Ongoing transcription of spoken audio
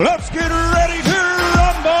Let's get ready to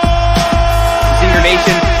rumble! Senior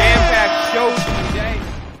Nation jam-packed show today.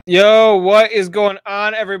 Yo, what is going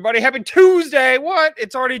on, everybody? Happy Tuesday! What?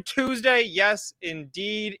 It's already Tuesday. Yes,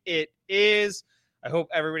 indeed, it is. I hope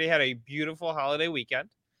everybody had a beautiful holiday weekend.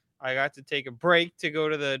 I got to take a break to go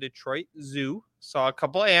to the Detroit Zoo. Saw a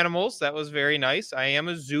couple animals. That was very nice. I am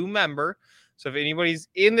a zoo member. So if anybody's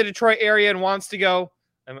in the Detroit area and wants to go,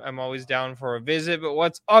 I'm always down for a visit. But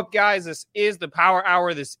what's up, guys? This is the Power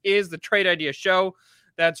Hour. This is the Trade Idea Show.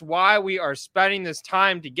 That's why we are spending this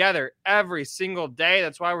time together every single day.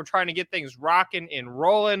 That's why we're trying to get things rocking and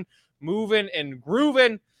rolling, moving and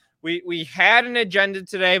grooving. We had an agenda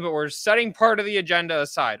today, but we're setting part of the agenda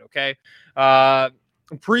aside, okay?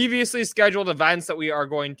 Previously scheduled events that we are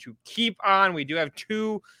going to keep on. We do have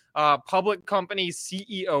two public company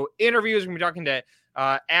CEO interviews. We're going to be talking to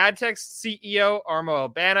AdTech's CEO, Armo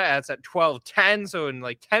Albana. That's at 12:10, so in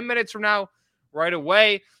like 10 minutes from now, right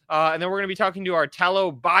away. And then we're going to be talking to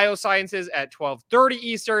Artello Biosciences at 12:30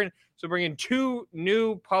 Eastern. So bringing two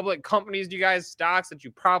new public companies to you guys, stocks that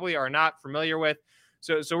you probably are not familiar with.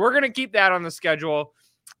 So we're going to keep that on the schedule.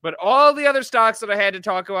 But all the other stocks that I had to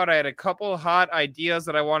talk about, I had a couple hot ideas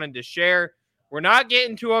that I wanted to share. We're not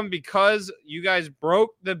getting to them because you guys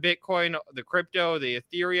broke the Bitcoin, the crypto, the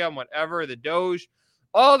Ethereum, whatever, the Doge,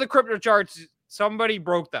 all the crypto charts. Somebody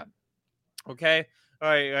broke them. Okay.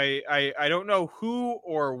 I don't know who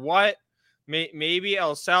or what. Maybe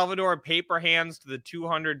El Salvador paper hands to the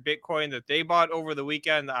 200 Bitcoin that they bought over the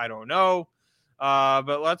weekend. I don't know.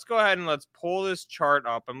 But let's go ahead and let's pull this chart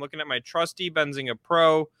up. I'm looking at my trusty Benzinga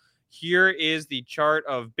Pro. Here is the chart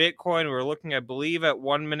of Bitcoin. We're looking, I believe, at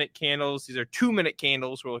 1 minute candles. These are 2 minute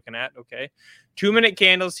candles we're looking at. Okay. 2 minute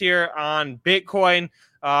candles here on Bitcoin.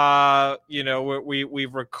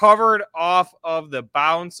 We've recovered off of the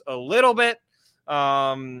bounce a little bit.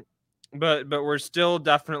 But we're still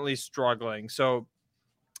definitely struggling. So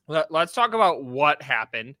let's talk about what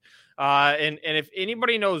happened. And if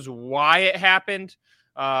anybody knows why it happened,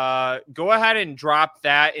 go ahead and drop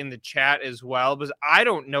that in the chat as well, because I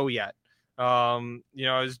don't know yet. I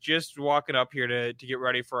was just walking up here to get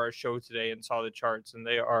ready for our show today and saw the charts, and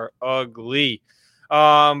they are ugly.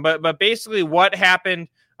 But basically what happened,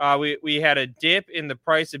 we had a dip in the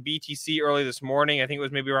price of BTC early this morning. I think it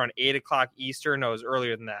was maybe around 8 o'clock Eastern. No, it was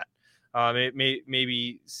earlier than that.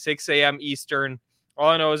 Maybe 6 a.m. Eastern. All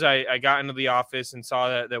I know is I got into the office and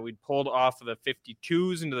saw that we'd pulled off of the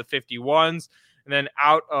 52s into the 51s. And then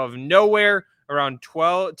out of nowhere, around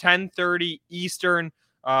 10:30 Eastern,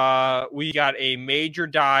 we got a major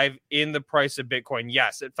dive in the price of Bitcoin.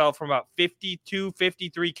 Yes, it fell from about 52,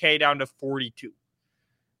 53K down to 42.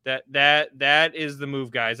 That is the move,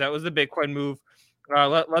 guys. That was the Bitcoin move.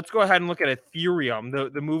 Let's go ahead and look at Ethereum.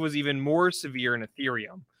 The move was even more severe in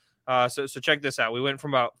Ethereum. So check this out. We went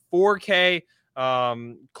from about 4K,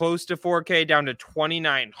 close to 4K, down to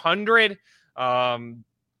 2,900.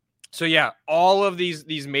 So yeah, all of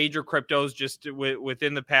these major cryptos just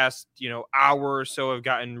within the past hour or so have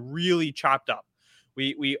gotten really chopped up.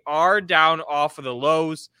 We are down off of the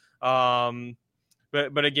lows.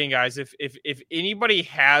 But again, guys, if anybody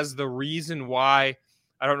has the reason why,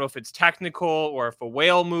 I don't know if it's technical or if a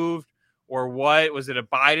whale moved or what. Was it a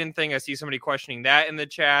Biden thing? I see somebody questioning that in the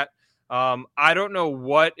chat. I don't know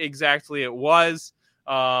what exactly it was.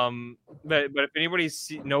 But if anybody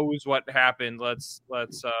knows what happened, let's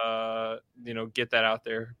get that out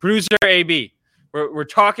there. Producer AB, we're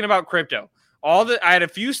talking about crypto. I had a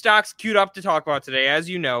few stocks queued up to talk about today. As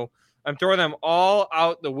you know, I'm throwing them all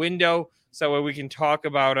out the window so we can talk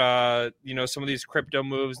about some of these crypto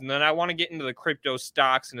moves, and then I want to get into the crypto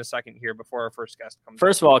stocks in a second here before our first guest comes.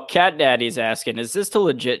 First of all, Cat Daddy's asking, is this the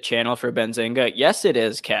legit channel for Benzinga? Yes, it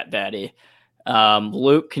is, Cat Daddy.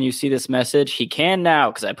 Luke, can you see this message? He can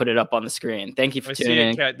now because I put it up on the screen. Thank you for tuning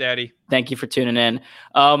in, Cat Daddy. Thank you for tuning in.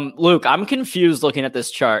 Luke, I'm confused looking at this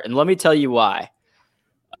chart, and let me tell you why.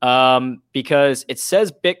 Because it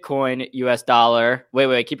says Bitcoin US dollar.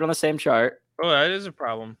 Wait, keep it on the same chart. Oh, that is a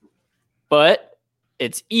problem. But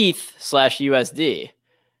it's ETH/USD.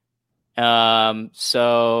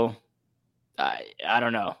 So I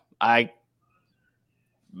don't know.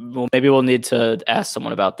 Maybe we'll need to ask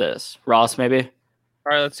someone about this. Ross, maybe? All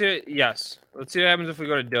right, let's see it. Yes. Let's see what happens if we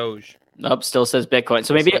go to Doge. Nope, still says Bitcoin.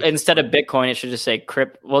 So maybe instead of Bitcoin, it should just say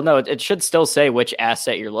crypto. Well, no, it should still say which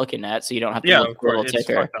asset you're looking at, so you don't have to look at the little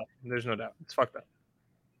ticker. Fucked up. There's no doubt. It's fucked up.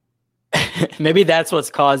 Maybe that's what's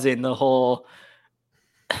causing the whole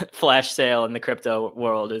flash sale in the crypto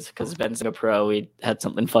world, is because Benzinga Pro, we had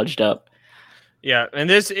something fudged up. Yeah, and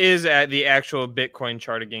this is at the actual Bitcoin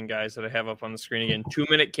chart again, guys, that I have up on the screen again. 2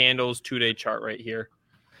 minute candles, 2 day chart right here.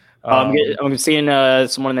 I'm seeing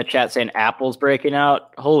someone in the chat saying Apple's breaking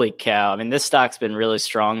out. Holy cow. I mean, this stock's been really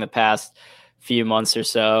strong the past few months or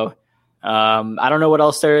so. I don't know what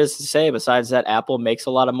else there is to say besides that Apple makes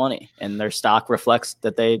a lot of money and their stock reflects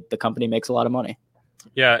that the company makes a lot of money.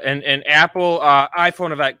 Yeah, and Apple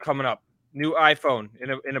iPhone event coming up. New iPhone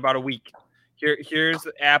in about a week. Here's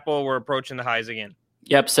Apple. We're approaching the highs again.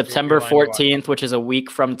 Yep, September 14th, which is a week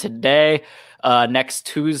from today, next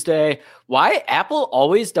Tuesday. Why Apple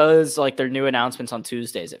always does like their new announcements on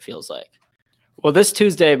Tuesdays, it feels like. Well, this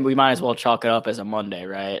Tuesday, we might as well chalk it up as a Monday,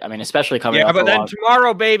 right? I mean, especially coming up. Yeah, but then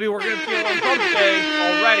tomorrow, baby, we're going to feel on Hump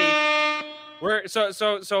Day already.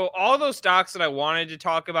 So all those stocks that I wanted to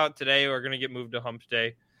talk about today are going to get moved to Hump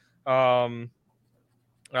Day. But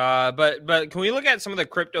can we look at some of the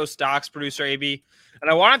crypto stocks, producer AB? And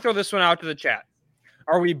I want to throw this one out to the chat.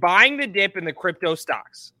 Are we buying the dip in the crypto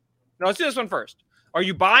stocks? Now, let's do this one first. Are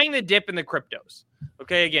you buying the dip in the cryptos?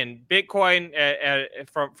 Okay, again, Bitcoin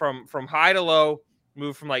from high to low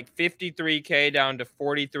moved from like 53K down to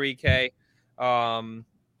 43K.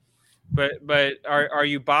 But are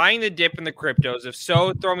you buying the dip in the cryptos? If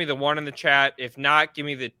so, throw me the 1 in the chat. If not, give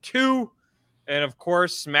me the 2. And of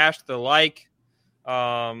course, smash the like.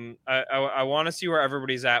 I want to see where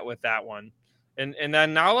everybody's at with that one. And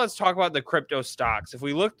then now let's talk about the crypto stocks. If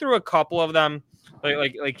we look through a couple of them,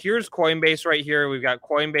 like here's Coinbase right here. We've got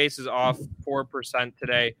Coinbase is off 4%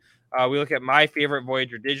 today. We look at my favorite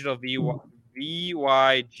Voyager Digital VYGVF.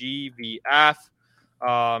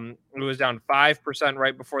 It was down 5%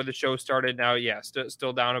 right before the show started. Now, yeah,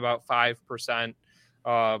 still down about 5%.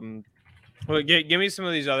 Give me some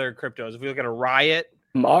of these other cryptos. If we look at a Riot.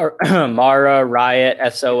 Mara,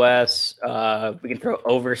 Riot, SOS. We can throw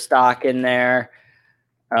Overstock in there.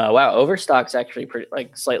 Wow, Overstock's actually pretty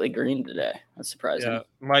slightly green today. That's surprising. Yeah,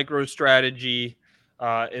 MicroStrategy,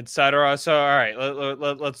 etc. So, all right,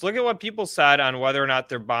 let's look at what people said on whether or not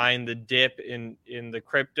they're buying the dip in the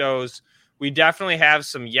cryptos. We definitely have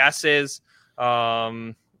some yeses.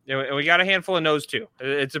 And we got a handful of no's too.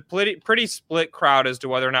 It's a pretty split crowd as to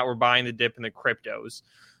whether or not we're buying the dip in the cryptos.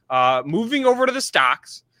 Moving over to the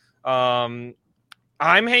stocks, I'm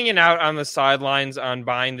hanging out on the sidelines on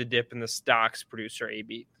buying the dip in the stocks, producer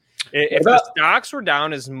AB. If the stocks were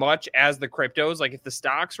down as much as the cryptos, like if the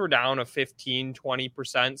stocks were down a 15,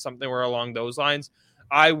 20%, something where along those lines,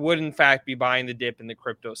 I would in fact be buying the dip in the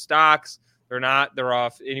crypto stocks. They're not. They're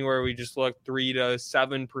off anywhere. We just look 3 to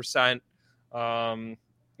 7%.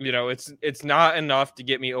 It's not enough to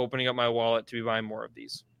get me opening up my wallet to be buying more of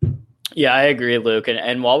these. Yeah, I agree, Luke.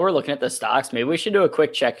 And while we're looking at the stocks, maybe we should do a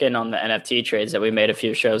quick check-in on the NFT trades that we made a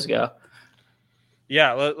few shows ago.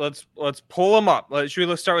 Yeah, let's pull them up. Let's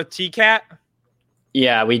start with TCAT.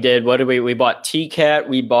 Yeah, we did. What did we bought TCAT.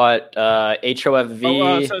 We bought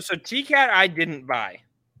HOFV. So TCAT I didn't buy.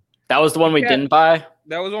 That was the one we didn't buy?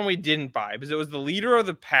 That was one we didn't buy because it was the leader of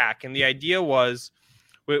the pack. And the idea was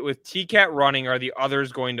with TCAT running, are the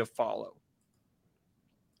others going to follow?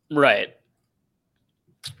 Right.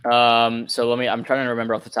 So I'm trying to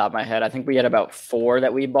remember off the top of my head. I think we had about 4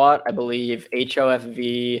 that we bought. I believe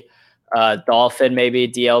HOFV, Dolphin, maybe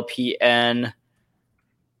DLPN.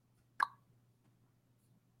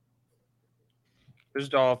 There's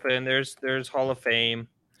Dolphin. There's Hall of Fame.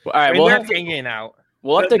 All right, they're hanging out.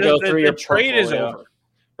 We'll have to go through your trade is over,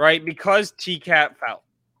 right? Because TCAT fell.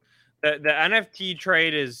 The NFT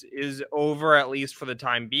trade is over, at least for the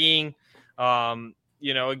time being.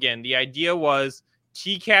 Again, the idea was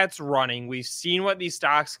TCAT's running. We've seen what these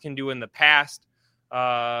stocks can do in the past.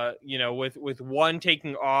 With one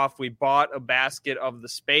taking off, we bought a basket of the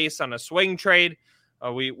space on a swing trade.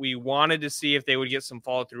 We wanted to see if they would get some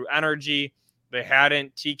follow through energy. They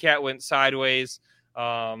hadn't. TCAT went sideways.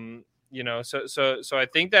 So I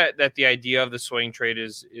think that the idea of the swing trade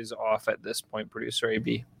is off at this point, producer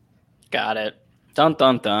AB. Got it. Dun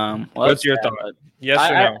dun dun. What's your thought?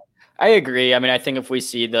 Yes or no? I agree. I mean, I think if we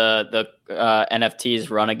see the NFTs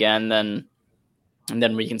run again, then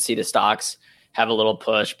we can see the stocks have a little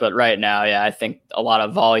push. But right now, yeah, I think a lot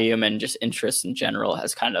of volume and just interest in general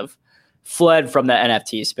has kind of fled from the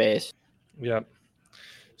NFT space. Yep.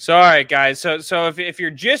 So, all right, guys. So if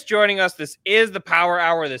you're just joining us, this is the Power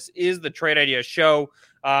Hour. This is the Trade Idea Show.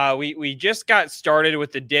 We just got started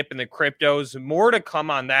with the dip in the cryptos. More to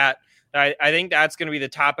come on that. I think that's going to be the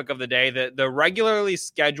topic of the day. The regularly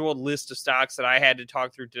scheduled list of stocks that I had to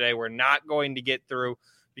talk through today, we're not going to get through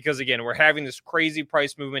because, again, we're having this crazy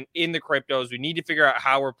price movement in the cryptos. We need to figure out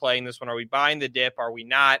how we're playing this one. Are we buying the dip? Are we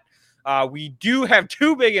not? We do have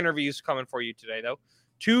 2 big interviews coming for you today, though.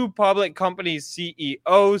 2 public companies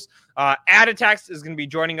CEOs. Aditax is going to be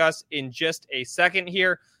joining us in just a second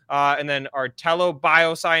here. And then Artello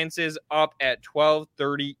Biosciences up at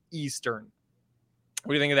 12:30 Eastern.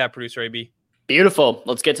 What do you think of that, producer AB? Beautiful.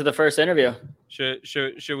 Let's get to the first interview.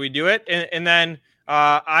 Should we do it? And then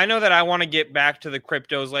I know that I want to get back to the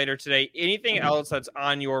cryptos later today. Anything else that's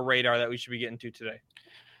on your radar that we should be getting to today?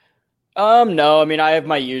 No, I mean, I have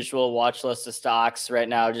my usual watch list of stocks right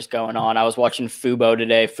now just going on. I was watching Fubo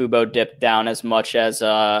today. Fubo dipped down as much as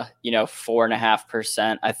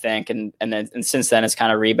 4.5%, I think. And since then it's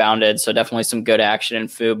kind of rebounded. So definitely some good action in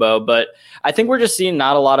Fubo. But I think we're just seeing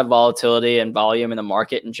not a lot of volatility and volume in the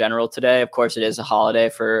market in general today. Of course, it is a holiday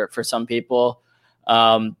for some people.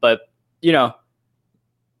 But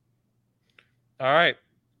All right.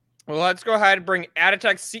 Well, let's go ahead and bring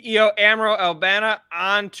Aditech CEO Amro Albana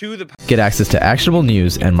on to the... Get access to actionable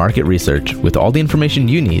news and market research with all the information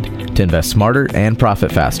you need to invest smarter and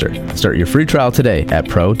profit faster. Start your free trial today at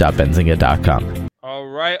pro.benzinga.com. All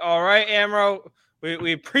right, Amro.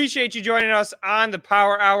 We appreciate you joining us on the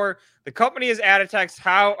Power Hour. The company is Aditech.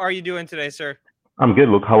 How are you doing today, sir? I'm good,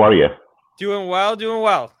 Luke. How are you? Doing well.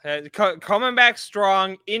 Coming back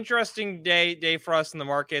strong. Interesting day for us in the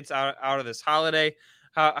markets out of this holiday.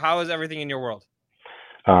 How is everything in your world?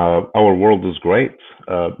 Our world is great.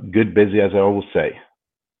 Good, busy, as I always say.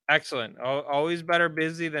 Excellent. Always better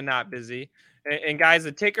busy than not busy. And guys,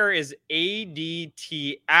 the ticker is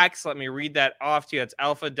ADTX. Let me read that off to you. It's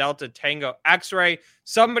Alpha Delta Tango X-Ray.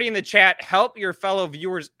 Somebody in the chat, help your fellow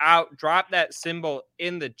viewers out. Drop that symbol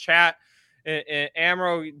in the chat. And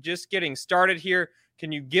Amro, just getting started here.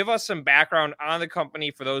 Can you give us some background on the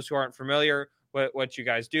company for those who aren't familiar with what you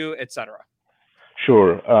guys do, etc.?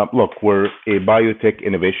 Sure. Look, we're a biotech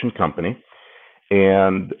innovation company,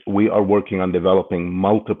 and we are working on developing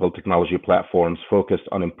multiple technology platforms focused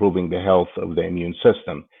on improving the health of the immune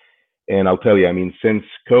system. And I'll tell you, I mean, since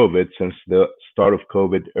the start of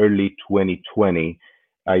COVID, early 2020,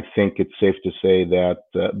 I think it's safe to say that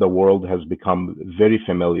the world has become very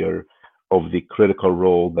familiar of the critical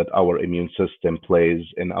role that our immune system plays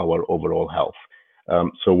in our overall health.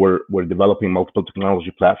 So we're developing multiple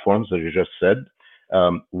technology platforms, as you just said.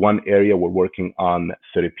 One area we're working on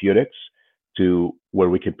therapeutics to where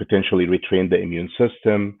we could potentially retrain the immune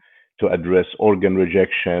system to address organ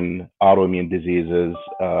rejection, autoimmune diseases,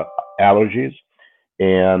 allergies,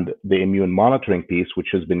 and the immune monitoring piece, which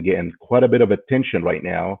has been getting quite a bit of attention right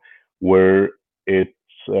now, where it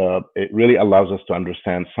really allows us to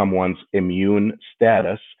understand someone's immune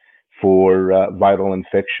status for viral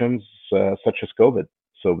infections such as COVID.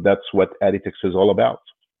 So that's what Aditech is all about.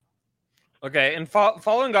 Okay, and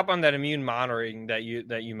following up on that immune monitoring that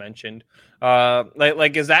you mentioned,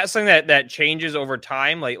 like is that something that changes over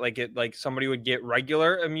time? Like somebody would get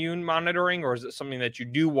regular immune monitoring, or is it something that you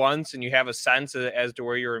do once and you have a sense as to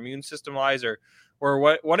where your immune system lies, or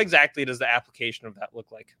what exactly does the application of that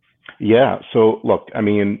look like? Yeah, so look, I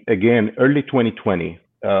mean, again, early 2020,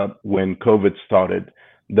 when COVID started,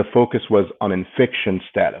 the focus was on infection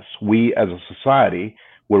status. We as a society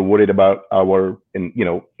were worried about controlling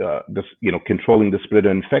the spread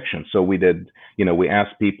of infection. So we did, we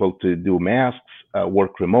asked people to do masks,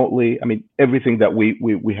 work remotely. I mean, everything that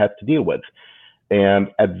we had to deal with.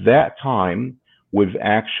 And at that time, we've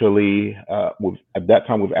actually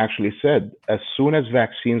said, as soon as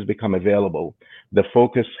vaccines become available, the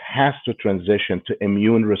focus has to transition to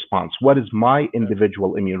immune response. What is my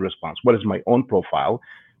individual immune response? What is my own profile?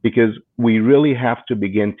 Because we really have to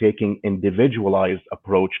begin taking individualized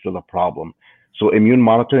approach to the problem. So immune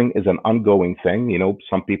monitoring is an ongoing thing.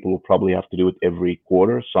 Some people will probably have to do it every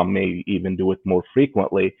quarter. Some may even do it more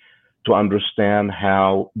frequently to understand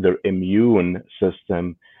how their immune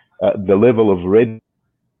system, the level of red.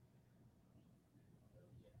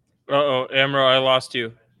 Amro, I lost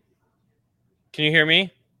you. Can you hear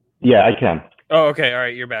me? Yeah, I can. Oh, okay. All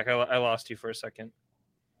right. You're back. I lost you for a second.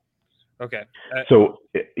 Okay. So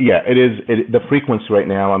yeah, the frequency right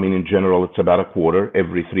now, I mean, in general, it's about a quarter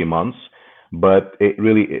every 3 months, but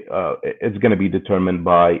it's going to be determined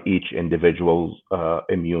by each individual's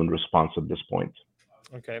immune response at this point.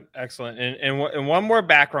 Okay, excellent. And one more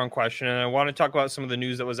background question, and I want to talk about some of the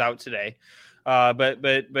news that was out today. But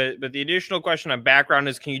the additional question on background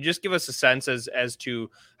is, can you just give us a sense as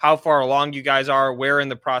to how far along you guys are, where in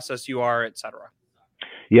the process you are, et cetera?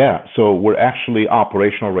 Yeah, so we're actually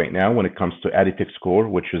operational right now when it comes to Aditech Score,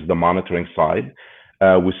 which is the monitoring side.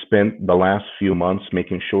 We spent the last few months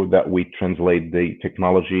making sure that we translate the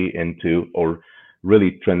technology or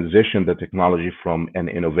really transition the technology from an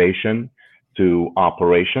innovation to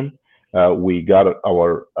operation. We got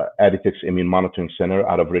our Aditech Immune Monitoring Center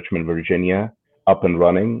out of Richmond, Virginia, up and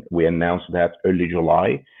running. We announced that early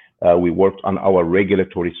July. We worked on our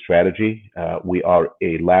regulatory strategy. We are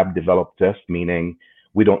a lab developed test, meaning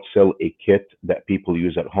we don't sell a kit that people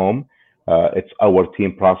use at home. It's our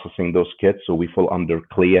team processing those kits, so we fall under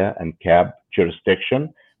CLIA and CAB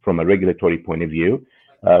jurisdiction from a regulatory point of view.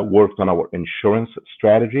 Worked on our insurance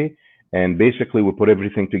strategy, and basically we put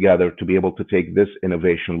everything together to be able to take this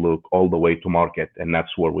innovation look all the way to market, and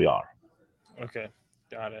that's where we are. Okay,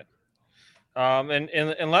 got it.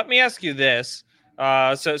 And let me ask you this.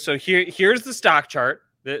 So here's the stock chart.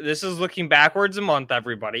 This is looking backwards a month,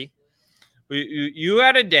 everybody. You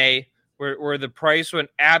had a day where the price went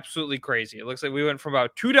absolutely crazy. It looks like we went from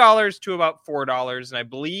about $2 to about $4. And I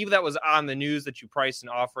believe that was on the news that you priced an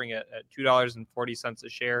offering at $2.40 a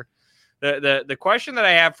share. The question that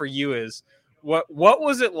I have for you is, what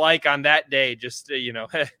was it like on that day? Just,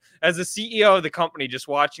 as the CEO of the company, just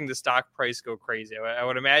watching the stock price go crazy. I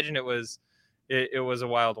would imagine it was a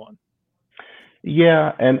wild one.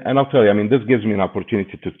 Yeah. And I'll tell you, I mean, this gives me an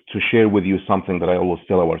opportunity to share with you something that I always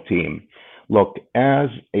tell our team. Look, as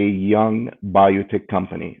a young biotech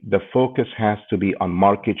company, the focus has to be on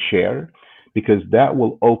market share, because that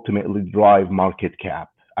will ultimately drive market cap.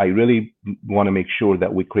 I really want to make sure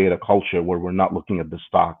that we create a culture where we're not looking at the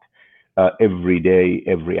stock every day,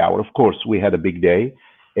 every hour. Of course, we had a big day,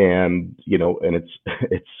 and it's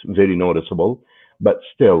very noticeable. But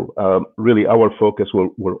still, really, our focus,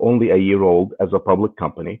 we're only a year old as a public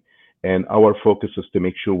company. And our focus is to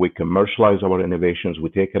make sure we commercialize our innovations, we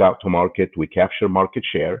take it out to market, we capture market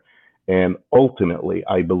share, and ultimately,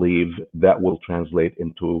 I believe that will translate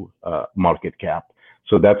into market cap.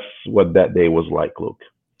 So that's what that day was like, Luke.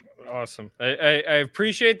 Awesome. I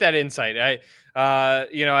appreciate that insight.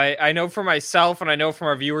 I know for myself, and I know from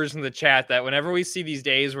our viewers in the chat, that whenever we see these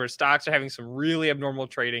days where stocks are having some really abnormal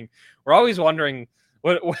trading, we're always wondering,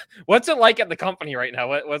 what's it like at the company right now?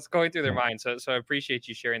 What's going through their mind? So I appreciate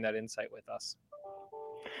you sharing that insight with us.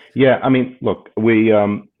 Yeah, I mean, look, we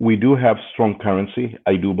do have strong currency.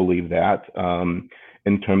 I do believe that.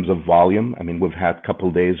 In terms of volume, I mean, we've had a couple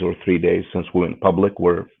of days or 3 days since we went public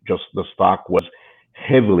where just the stock was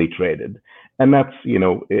heavily traded. And that's,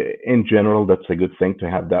 in general, that's a good thing to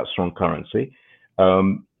have that strong currency.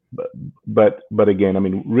 But again, I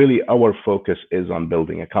mean, really our focus is on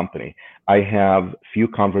building a company. I have few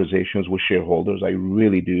conversations with shareholders. I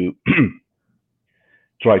really do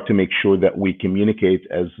try to make sure that we communicate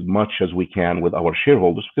as much as we can with our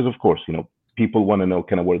shareholders, because of course, people want to know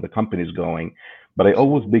kind of where the company is going. But I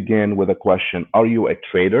always begin with a question: are you a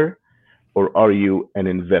trader or are you an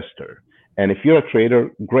investor? And if you're a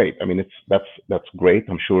trader, great. I mean, that's great.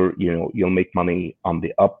 I'm sure you'll make money on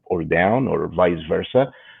the up or down or vice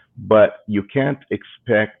versa. But you can't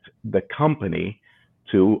expect the company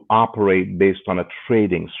to operate based on a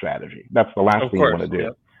trading strategy. That's the last thing you want to do.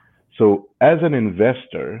 Yep. So as an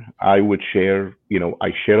investor, I would share,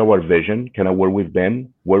 I share our vision, kind of where we've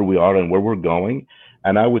been, where we are, and where we're going.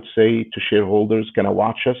 And I would say to shareholders, kind of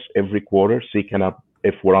watch us every quarter, see kind of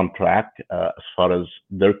if we're on track as far as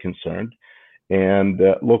they're concerned. And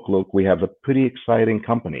look, we have a pretty exciting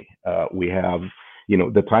company. We have,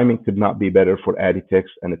 the timing could not be better for Aditix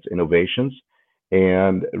and its innovations.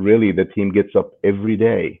 And really, the team gets up every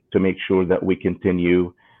day to make sure that we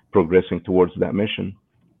continue progressing towards that mission.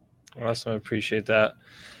 Awesome. I appreciate that.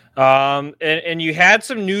 And you had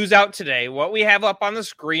some news out today. What we have up on the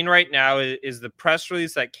screen right now is the press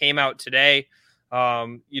release that came out today.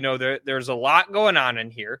 There's a lot going on in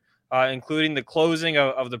here, including the closing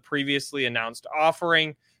of the previously announced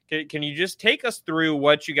offering. Can you just take us through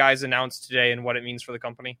what you guys announced today and what it means for the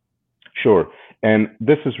company? Sure. And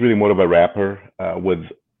this is really more of a wrapper with,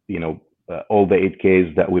 all the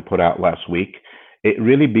 8Ks that we put out last week. It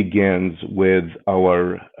really begins with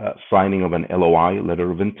our signing of an LOI,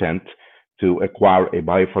 letter of intent, to acquire a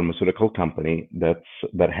biopharmaceutical company that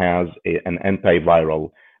has an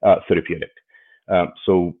antiviral therapeutic.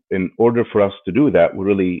 So in order for us to do that, we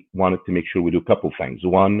really wanted to make sure we do a couple things.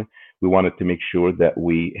 One, we wanted to make sure that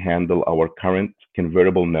we handle our current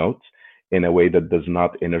convertible notes in a way that does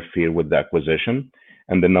not interfere with the acquisition.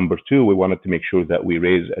 And then number two, we wanted to make sure that we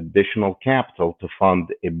raise additional capital to fund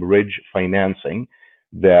a bridge financing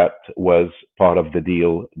that was part of the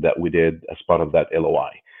deal that we did as part of that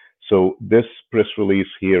LOI. So this press release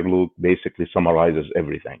here, Luke, basically summarizes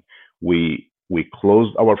everything. We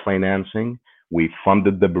closed our financing. We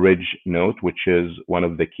funded the bridge note, which is one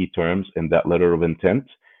of the key terms in that letter of intent.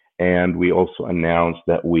 And we also announced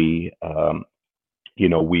that we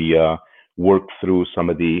worked through some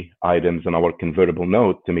of the items in our convertible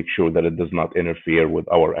note to make sure that it does not interfere with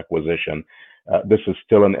our acquisition. This is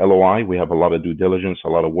still an LOI. We have a lot of due diligence, a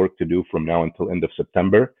lot of work to do from now until end of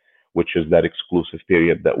September. which is that exclusive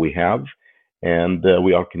period that we have. And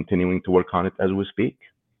we are continuing to work on it as we speak.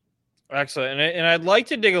 Excellent. And I'd like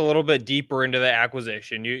to dig a little bit deeper into the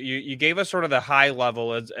acquisition. You gave us sort of the high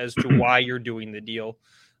level as to why you're doing the deal.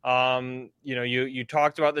 You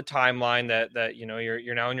talked about the timeline that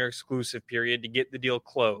you're now in your exclusive period to get the deal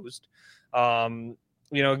closed.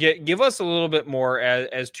 Give us a little bit more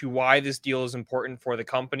as to why this deal is important for the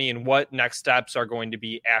company and what next steps are going to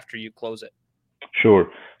be after you close it.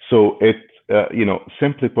 Sure. So it,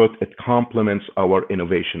 simply put, it complements our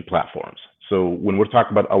innovation platforms. So when we're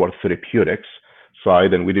talking about our therapeutics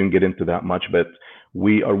side, and we didn't get into that much, but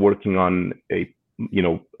we are working on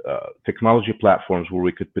technology platforms where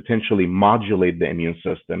we could potentially modulate the immune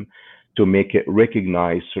system to make it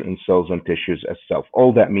recognize certain cells and tissues as self.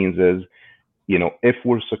 All that means is, if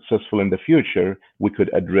we're successful in the future, we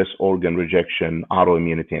could address organ rejection,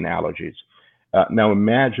 autoimmunity, and allergies. Now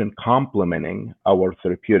imagine complementing our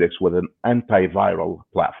therapeutics with an antiviral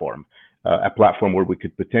platform, a platform where we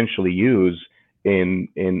could potentially use in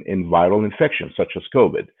viral infections such as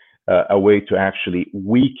COVID, a way to actually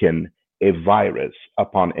weaken a virus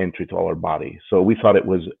upon entry to our body. So we thought it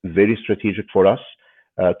was very strategic for us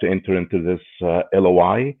to enter into this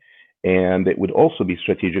LOI, and it would also be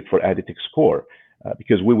strategic for Aditix Core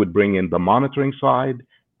because we would bring in the monitoring side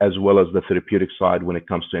as well as the therapeutic side when it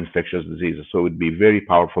comes to infectious diseases. So it would be very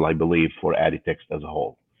powerful, I believe, for Aditix as a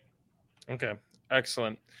whole. Okay,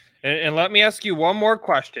 excellent. And let me ask you one more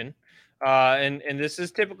question. And this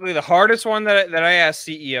is typically the hardest one that I ask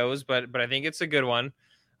CEOs, but I think it's a good one.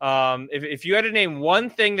 If you had to name one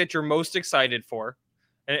thing that you're most excited for,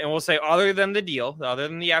 and we'll say other than the deal, other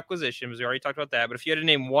than the acquisition, because we already talked about that, but if you had to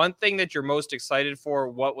name one thing that you're most excited for,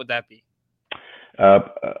 what would that be?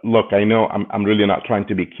 Look, I know I'm really not trying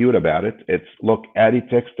to be cute about it. It's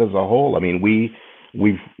Aditix as a whole. I mean, we've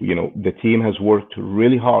the team has worked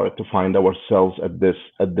really hard to find ourselves at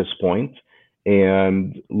this point.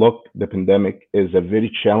 And look, the pandemic is a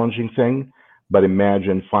very challenging thing, but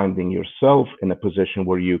imagine finding yourself in a position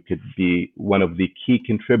where you could be one of the key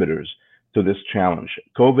contributors to this challenge,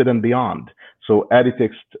 COVID and beyond. So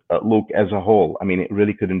Aditix, Luke, as a whole, I mean, it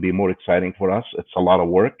really couldn't be more exciting for us. It's a lot of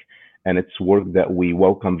work, and it's work that we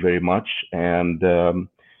welcome very much. And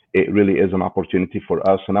it really is an opportunity for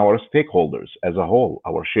us and our stakeholders as a whole,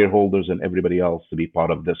 our shareholders and everybody else, to be part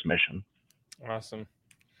of this mission. Awesome.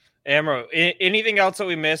 Amro, anything else that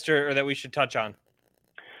we missed or that we should touch on?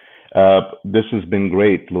 This has been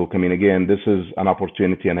great, Luke. I mean, again, this is an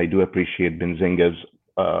opportunity, and I do appreciate Benzinga's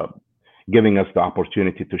giving us the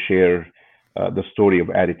opportunity to share the story of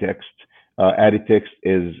Aditix. Aditix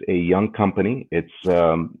is a young company. It's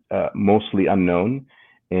mostly unknown,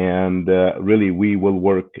 and really we will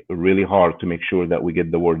work really hard to make sure that we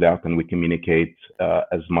get the word out and we communicate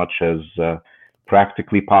as much as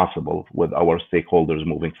practically possible with our stakeholders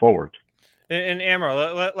moving forward. And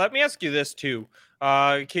Amro, let me ask you this too.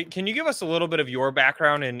 Can you give us a little bit of your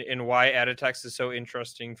background and why Aditix is so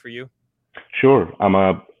interesting for you? Sure. I'm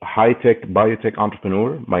a high-tech biotech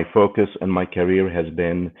entrepreneur. My focus in my career has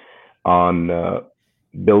been on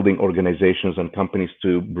building organizations and companies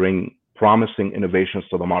to bring promising innovations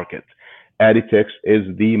to the market. Aditix is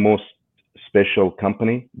the most special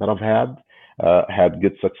company that I've had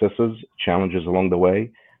good successes, challenges along the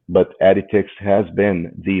way, but Aditix has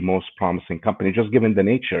been the most promising company, just given the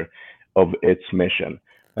nature of its mission.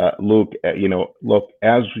 Luke, look,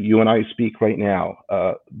 as you and I speak right now,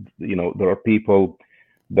 there are people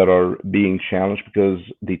that are being challenged because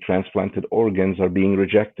the transplanted organs are being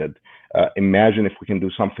rejected. Imagine if we can do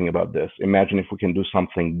something about this. Imagine if we can do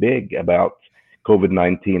something big about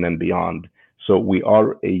COVID-19 and beyond. So we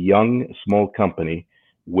are a young, small company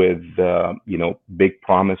with, big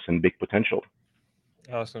promise and big potential.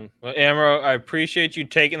 Awesome. Well, Amro, I appreciate you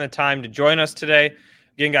taking the time to join us today.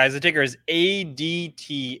 Again, guys, the ticker is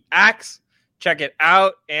ADTX. Check it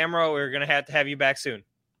out. Amro, we're going to have you back soon.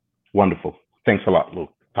 Wonderful. Thanks a lot,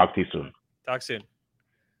 Luke. Talk to you soon. Talk soon.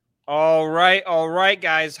 All right,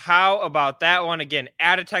 guys. How about that one? Again,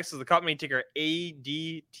 Aditix is the company, ticker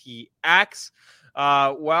ADTX.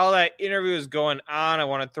 While that interview is going on, I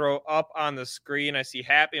want to throw up on the screen. I see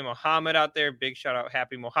Happy Mohammed out there. Big shout out,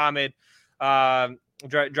 Happy Mohammed.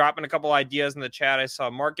 Dropping a couple ideas in the chat. I saw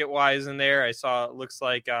MarketWise in there. I saw it looks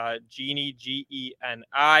like Genie, Geni.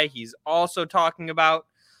 He's also talking about.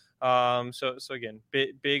 So again,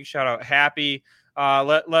 big shout out, Happy.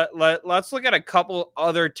 Let's look at a couple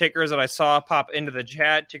other tickers that I saw pop into the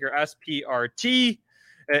chat. Ticker SPRT.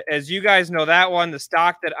 As you guys know, that one, the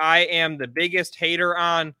stock that I am the biggest hater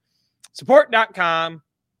on, support.com.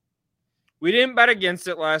 We didn't bet against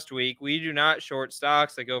it last week. We do not short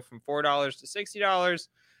stocks that go from $4 to $60.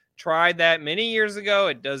 tried that many years ago.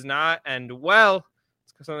 It does not end well.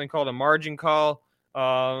 It's something called a margin call.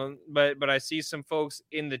 But I see some folks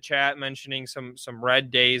in the chat mentioning some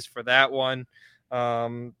red days for that one.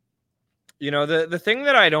 The thing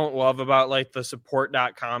that I don't love about like the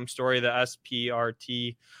support.com story, the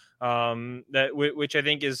SPRT, which I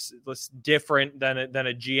think is different than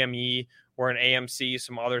a GME or an AMC,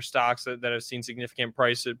 some other stocks that have seen significant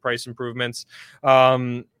price improvements,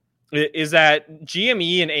 is that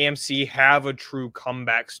GME and AMC have a true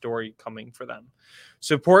comeback story coming for them.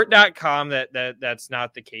 Support.com, that's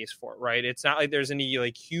not the case for, right? It's not like there's any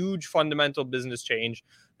like huge fundamental business change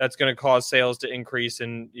that's going to cause sales to increase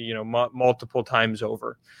in multiple times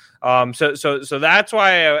over. So that's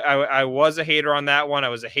why I was a hater on that one. I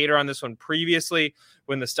was a hater on this one previously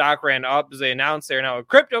when the stock ran up, as they announced they're now a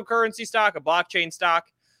cryptocurrency stock, a blockchain stock.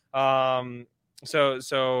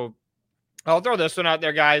 So I'll throw this one out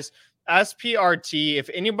there, guys. SPRT, if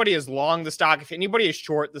anybody is long the stock, if anybody is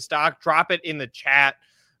short the stock, drop it in the chat.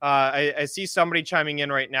 I see somebody chiming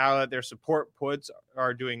in right now that their support puts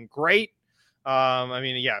are doing great.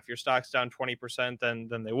 If your stock's down 20%,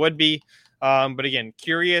 then they would be. But again,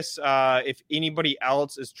 curious if anybody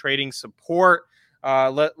else is trading support.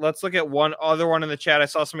 Let's look at one other one in the chat. I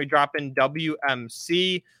saw somebody drop in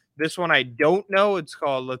WMC. This one I don't know. It's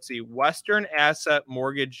called, Western Asset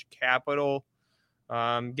Mortgage Capital.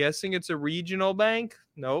 I'm guessing it's a regional bank.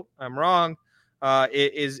 Nope, I'm wrong.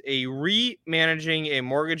 It is a REIT managing a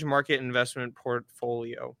mortgage market investment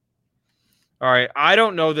portfolio. All right, I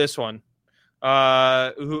don't know this one.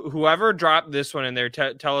 Whoever dropped this one in there,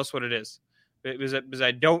 tell us what it is. Because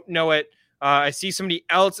I don't know it. I see somebody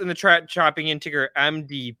else in the chat chopping in ticker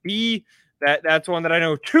MDB. That's one that I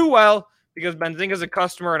know too well because Benzinga is a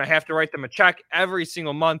customer and I have to write them a check every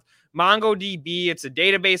single month. MongoDB, it's a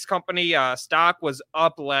database company. Stock was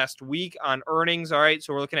up last week on earnings. All right,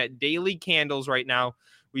 so we're looking at daily candles right now.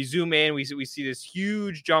 We zoom in, we see this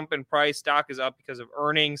huge jump in price. Stock is up because of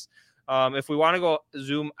earnings. If we want to go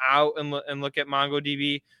zoom out and look at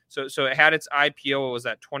MongoDB, so it had its IPO. What was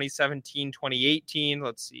that? 2017, 2018.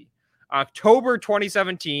 Let's see, October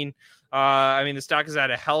 2017. The stock has had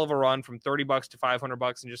a hell of a run from $30 to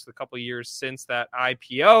 $500 in just a couple of years since that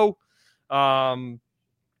IPO.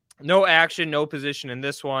 No action, no position in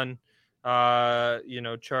this one. Chart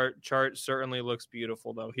certainly looks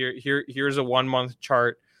beautiful though. Here's a 1 month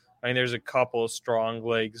chart. There's a couple of strong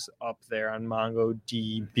legs up there on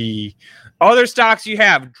MongoDB. Other stocks you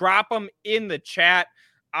have, drop them in the chat.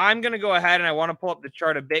 I'm going to go ahead and I want to pull up the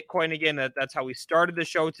chart of Bitcoin again. That's how we started the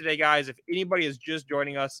show today, guys. If anybody is just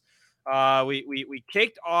joining us, we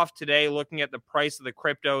kicked off today looking at the price of the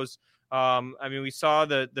cryptos. We saw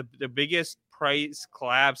the biggest price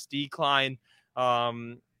collapse decline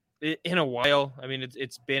in a while.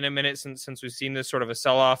 It's been a minute since we've seen this sort of a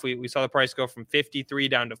sell-off. We saw the price go from 53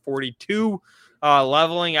 down to 42,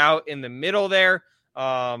 leveling out in the middle there.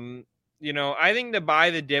 I think the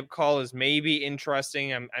buy the dip call is maybe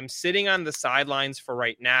interesting. I'm sitting on the sidelines for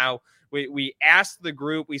right now. We asked the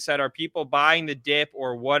group, we said, are people buying the dip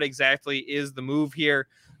or what exactly is the move here?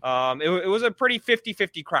 It was a pretty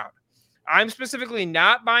 50-50 crowd. I'm specifically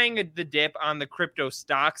not buying the dip on the crypto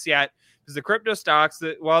stocks yet, because the crypto stocks,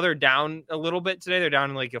 while they're down a little bit today, they're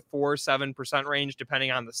down in like a 4-7% range,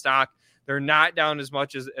 depending on the stock. They're not down as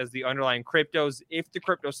much as the underlying cryptos. If the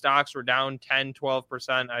crypto stocks were down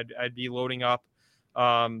 10-12%, I'd be loading up.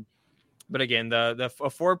 But again, a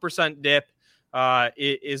 4% dip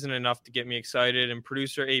it isn't enough to get me excited. And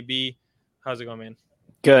producer AB, how's it going, man?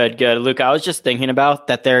 Good. Luke, I was just thinking about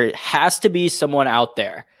that there has to be someone out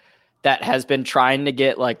there that has been trying to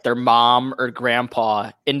get like their mom or grandpa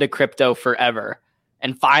into crypto forever.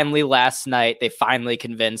 And finally last night, they finally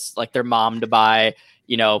convinced like their mom to buy,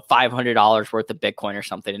 $500 worth of Bitcoin or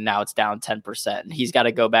something. And now it's down 10%. And he's got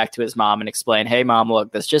to go back to his mom and explain, hey mom,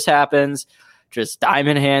 look, this just happens. Just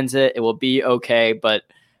diamond hands it. It will be okay. But,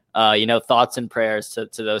 thoughts and prayers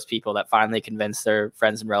to those people that finally convinced their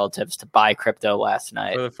friends and relatives to buy crypto last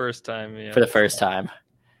night. For the first time. Yeah. For the first time.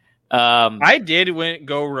 I did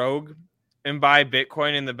go rogue and buy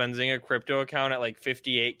Bitcoin in the Benzinga crypto account at like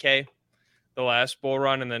 58K the last bull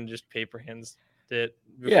run, and then just paper hands it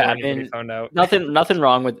before anybody found out. Nothing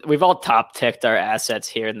wrong with. We've all top ticked our assets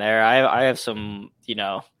here and there. I have some,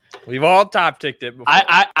 We've all top ticked it before.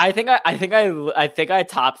 I think I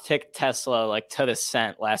top ticked Tesla like to the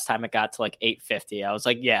cent last time it got to like 850. I was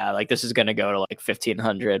like, yeah, like this is gonna go to like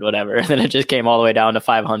 1500, whatever. And then it just came all the way down to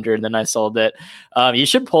 500. And then I sold it. You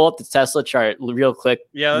should pull up the Tesla chart real quick.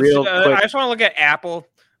 Yeah, I just want to look at Apple.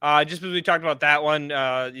 Just as we talked about that one,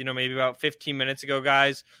 maybe about 15 minutes ago,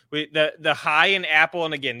 guys. The high in Apple,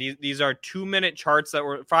 and again, these are 2-minute charts that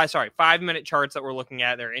were 5-minute charts that we're looking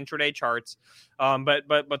at. They're intraday charts, but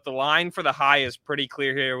the line for the high is pretty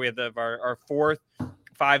clear here. We have our fourth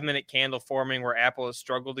 5-minute candle forming where Apple has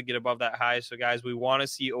struggled to get above that high. So, guys, we want to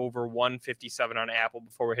see over 157 on Apple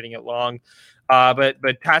before we're hitting it long. But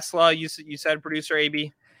Tesla, you said, producer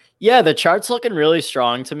AB. Yeah, the chart's looking really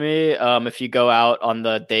strong to me. If you go out on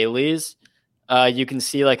the dailies, you can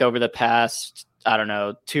see like over the past,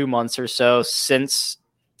 2 months or so since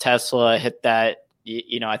Tesla hit that,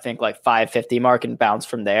 I think like 550 mark and bounced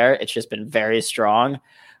from there. It's just been very strong.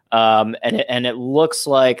 And it looks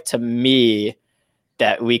like to me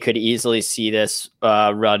that we could easily see this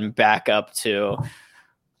run back up to,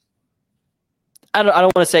 I don't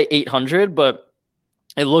want to say 800, but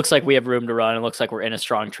it looks like we have room to run. It looks like we're in a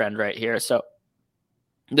strong trend right here. So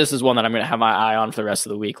this is one that I'm going to have my eye on for the rest of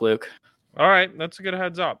the week, Luke. All right. That's a good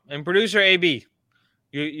heads up. And producer AB,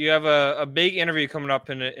 you have a big interview coming up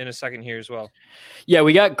in a second here as well. Yeah,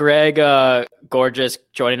 we got Greg Gorgeous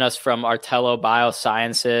joining us from Artello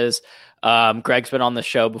Biosciences. Greg's been on the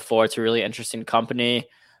show before. It's a really interesting company.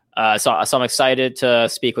 So I'm excited to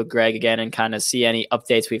speak with Greg again and kind of see any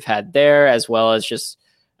updates we've had there, as well as just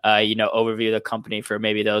overview the company for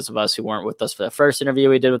maybe those of us who weren't with us for the first interview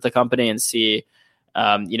we did with the company, and see,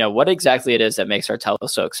 what exactly it is that makes Artello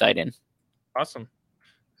so exciting. Awesome.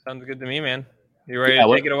 Sounds good to me, man. You ready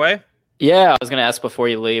to take it away? Yeah, I was going to ask before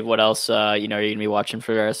you leave, what else, you're going to be watching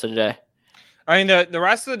for the rest of the day? I mean, the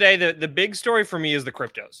rest of the day, the big story for me is the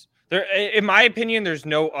cryptos. There, in my opinion, there's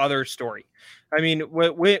no other story. I mean,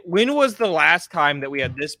 when was the last time that we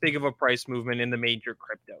had this big of a price movement in the major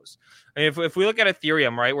cryptos? I mean, if we look at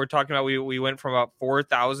Ethereum, right, we're talking about we went from about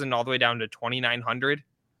 4,000 all the way down to 2,900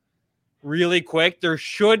 really quick. There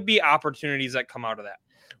should be opportunities that come out of that.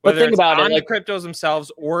 But think about it, on the cryptos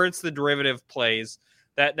themselves or it's the derivative plays.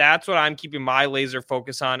 That's what I'm keeping my laser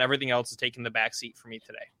focus on. Everything else is taking the back seat for me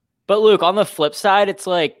today. But Luke, on the flip side, it's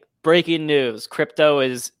like breaking news. Crypto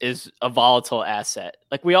is a volatile asset.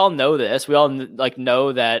 Like, we all know this. We all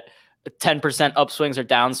know that 10% upswings or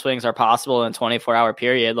downswings are possible in a 24-hour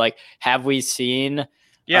period. Like, have we seen?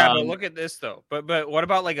 Yeah, but look at this though. But what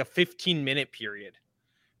about like a 15-minute period,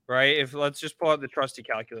 right? If let's just pull out the trusty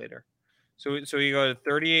calculator. So you go to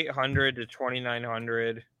 3,800 to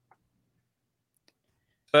 2,900.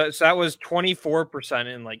 So that was 24%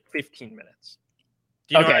 in like 15 minutes.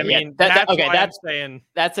 Do you know what I mean? That's saying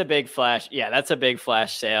that's a big flash. Yeah, that's a big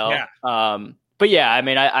flash sale. Yeah. But yeah, I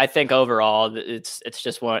mean, I think overall it's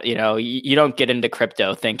just one. You don't get into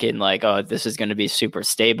crypto thinking like, oh, this is going to be super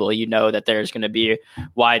stable. You know that there's going to be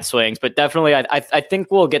wide swings, but definitely, I think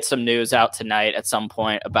we'll get some news out tonight at some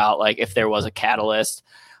point about like if there was a catalyst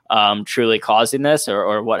truly causing this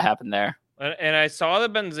or what happened there. And I saw the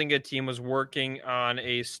Benzinga team was working on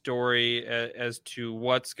a story as to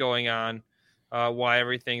what's going on, why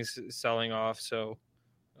everything's selling off. So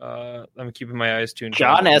I'm keeping my eyes tuned.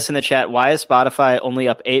 John S. in the chat, why is Spotify only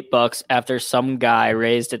up $8 after some guy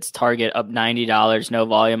raised its target up $90? No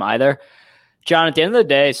volume either. John, at the end of the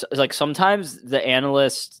day, it's like sometimes the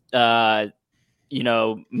analyst,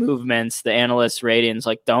 movements, the analyst ratings,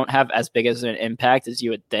 like don't have as big as an impact as you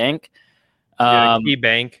would think. Key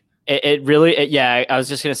bank. It really, I was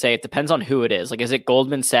just going to say, it depends on who it is. Like, is it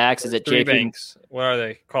Goldman Sachs? Is it JP? Banks. What are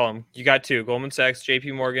they? Call them. You got two. Goldman Sachs,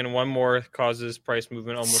 JP Morgan. One more causes price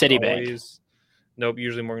movement almost Citibank. Always. Nope,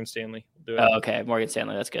 usually Morgan Stanley. Oh, okay. Morgan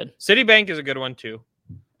Stanley. That's good. Citibank is a good one, too.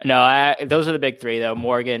 No, those are the big three, though.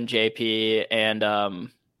 Morgan, JP, and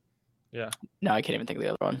yeah. No, I can't even think of the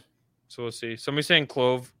other one. So we'll see. Somebody's saying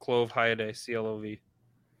Clove Hyundai, CLOV.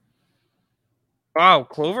 Wow,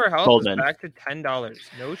 Clover Health Goldman. is back to $10.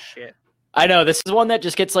 No shit. I know. This is one that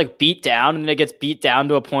just gets like beat down, and then it gets beat down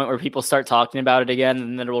to a point where people start talking about it again,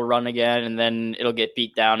 and then it will run again, and then it'll get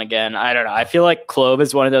beat down again. I don't know. I feel like Clove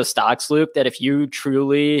is one of those stocks, Luke, that if you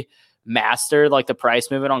truly master like the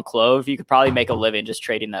price movement on Clove, you could probably make a living just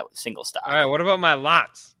trading that single stock. All right. What about my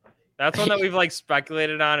lots? That's one that we've like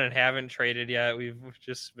speculated on and haven't traded yet. We've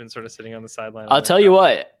just been sort of sitting on the sideline. I'll tell you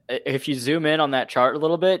what, if you zoom in on that chart a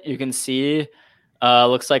little bit, you can see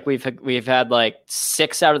looks like we've had like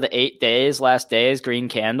 6 out of the 8 last days, green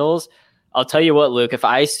candles. I'll tell you what, Luke, if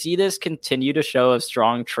I see this continue to show a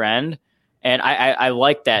strong trend, and I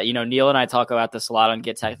like that, Neil and I talk about this a lot on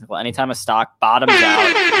Get Technical. Anytime a stock bottoms out,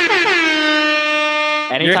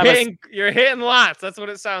 you're hitting lots. That's what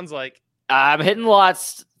it sounds like. I'm hitting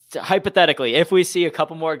lots. Hypothetically, if we see a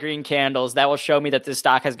couple more green candles, that will show me that this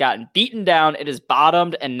stock has gotten beaten down. It has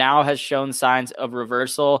bottomed and now has shown signs of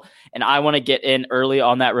reversal. And I want to get in early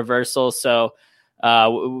on that reversal. So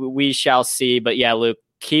we shall see. But yeah, Luke,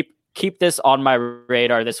 keep this on my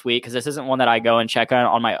radar this week, because this isn't one that I go and check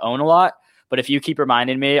on my own a lot. But if you keep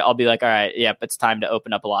reminding me, I'll be like, all right, yep, it's time to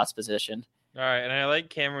open up a loss position. All right, and I like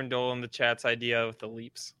Cameron Dole in the chat's idea with the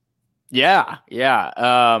leaps. Yeah.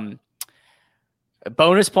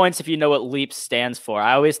 Bonus points if you know what LEAPS stands for.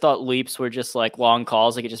 I always thought LEAPS were just like long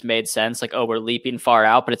calls, like it just made sense, like, oh, we're leaping far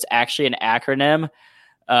out, but it's actually an acronym.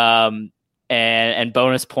 And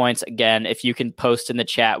bonus points, again, if you can post in the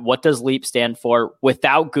chat, what does LEAP stand for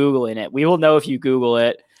without Googling it? We will know if you Google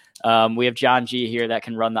it. We have John G here that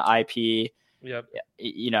can run the IP,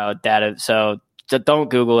 data. So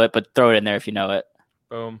don't Google it, but throw it in there if you know it.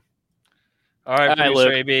 Boom. All right,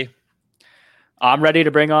 producer AB. I'm ready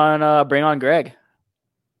to bring on Greg.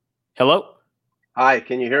 Hello? Hi,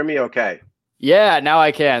 can you hear me okay? Yeah, now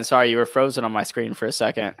I can. Sorry, you were frozen on my screen for a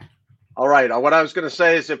second. All right. What I was going to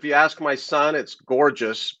say is, if you ask my son, it's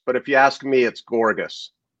gorgeous. But if you ask me, it's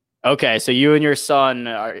gorgeous. Okay, so you and your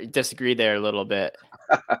son disagree there a little bit.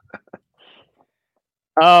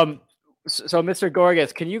 So Mr.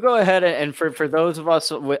 Gorgas, can you go ahead and for those of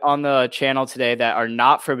us on the channel today that are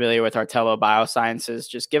not familiar with Artelo Biosciences,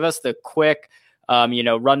 just give us the quick,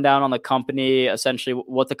 rundown on the company, essentially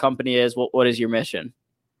what the company is, what is your mission?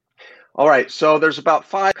 All right. So there's about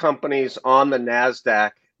 5 companies on the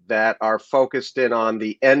NASDAQ that are focused in on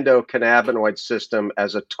the endocannabinoid system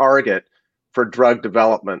as a target for drug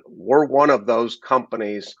development. We're one of those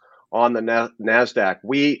companies on the NASDAQ.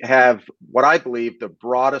 We have what I believe the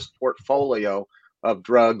broadest portfolio of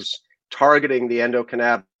drugs targeting the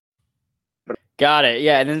endocannabinoid. Got it.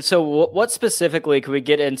 Yeah. And then so what specifically, could we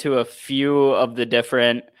get into a few of the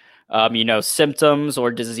different, symptoms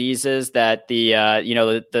or diseases that the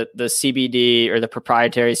CBD or the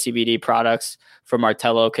proprietary CBD products from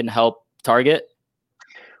Artelo can help target?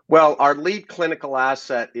 Well, our lead clinical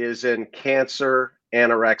asset is in cancer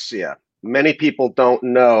anorexia. Many people don't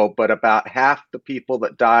know, but about half the people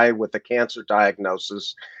that die with a cancer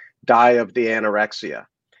diagnosis die of the anorexia.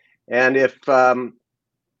 And if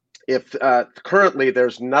currently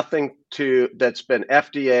there's nothing that's been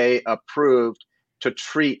FDA approved to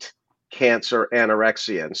treat cancer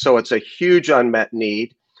anorexia, and so it's a huge unmet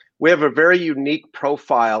need. We have a very unique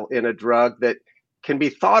profile in a drug that can be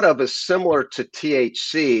thought of as similar to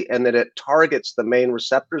THC, and that it targets the main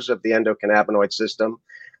receptors of the endocannabinoid system,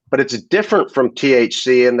 but it's different from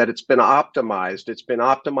THC in that it's been optimized. It's been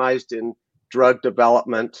optimized in drug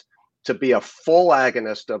development to be a full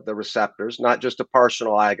agonist of the receptors, not just a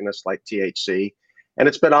partial agonist like THC. And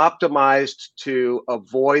it's been optimized to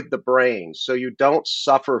avoid the brain, so you don't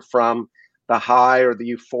suffer from the high or the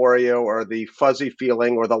euphoria or the fuzzy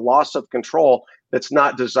feeling or the loss of control that's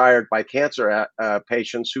not desired by cancer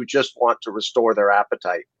patients who just want to restore their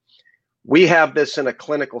appetite. We have this in a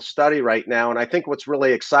clinical study right now, and I think what's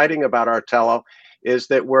really exciting about Artelo is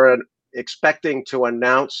that we're expecting to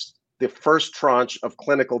announce the first tranche of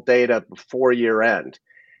clinical data before year end.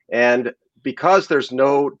 And because there's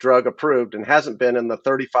no drug approved, and hasn't been in the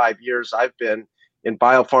 35 years I've been in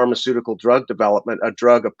biopharmaceutical drug development, a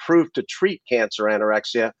drug approved to treat cancer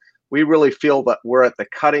anorexia, we really feel that we're at the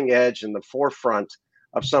cutting edge and the forefront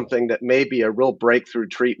of something that may be a real breakthrough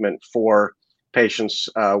treatment for patients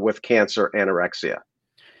with cancer anorexia.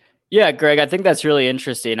 Yeah, Greg, I think that's really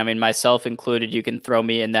interesting. I mean, myself included, you can throw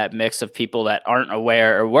me in that mix of people that aren't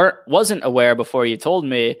aware or wasn't aware before you told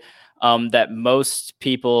me that most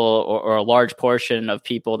people or a large portion of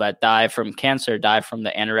people that die from cancer die from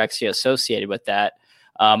the anorexia associated with that.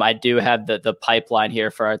 I do have the pipeline here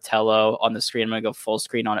for Artelo on the screen. I'm going to go full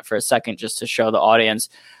screen on it for a second just to show the audience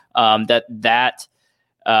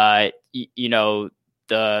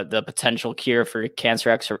the potential cure for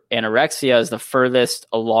cancer anorexia is the furthest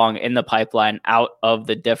along in the pipeline out of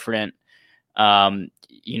the different,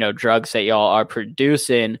 drugs that y'all are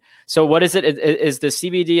producing. So what is it? Is the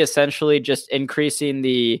CBD essentially just increasing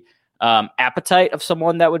the appetite of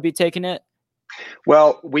someone that would be taking it?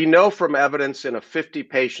 Well, we know from evidence in a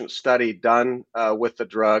 50-patient study done with the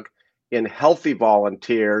drug in healthy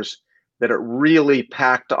volunteers that it really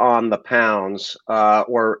packed on the pounds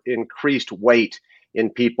or increased weight in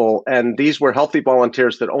people. And these were healthy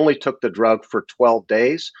volunteers that only took the drug for 12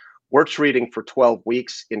 days. We're treating for 12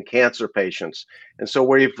 weeks in cancer patients. And so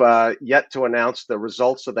we've yet to announce the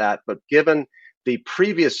results of that. But given the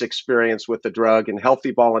previous experience with the drug in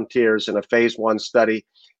healthy volunteers in a phase 1 study,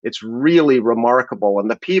 it's really remarkable. And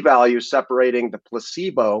the p-value separating the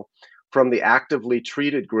placebo from the actively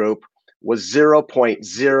treated group was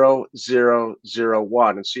 0.0001.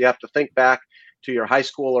 And so you have to think back to your high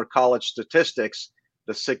school or college statistics,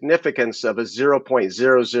 the significance of a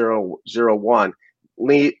 0.0001.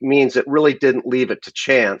 means it really didn't leave it to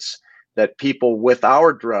chance that people with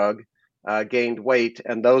our drug gained weight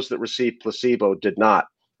and those that received placebo did not.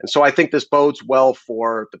 And so I think this bodes well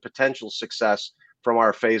for the potential success from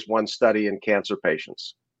our phase 1 study in cancer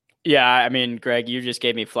patients. Yeah, I mean, Greg, you just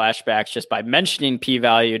gave me flashbacks just by mentioning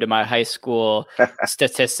p-value to my high school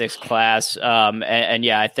statistics class. And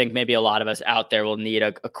yeah, I think maybe a lot of us out there will need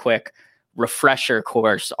a quick refresher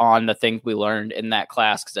course on the things we learned in that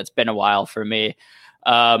class, because it's been a while for me.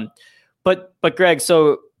 But Greg,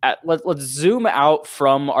 so let's zoom out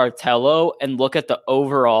from Artelo and look at the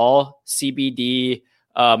overall CBD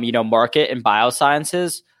market in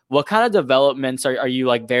biosciences. What kind of developments are you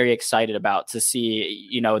like very excited about to see,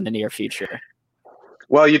 in the near future?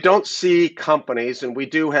 Well, you don't see companies, and we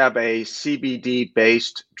do have a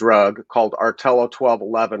CBD-based drug called Artelo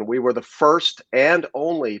 1211. We were the first and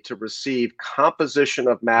only to receive composition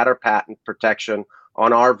of matter patent protection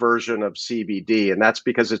on our version of CBD, and that's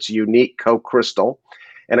because it's a unique co-crystal.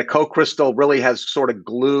 And a co-crystal really has sort of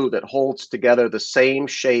glue that holds together the same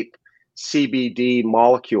shape CBD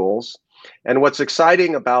molecules. And what's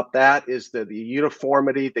exciting about that is the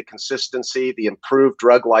uniformity, the consistency, the improved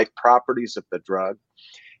drug-like properties of the drug,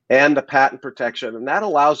 and the patent protection. And that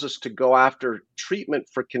allows us to go after treatment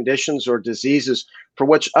for conditions or diseases for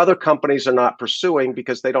which other companies are not pursuing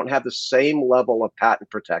because they don't have the same level of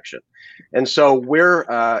patent protection. And so we're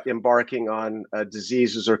embarking on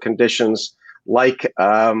diseases or conditions like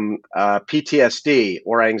PTSD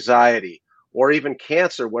or anxiety, or even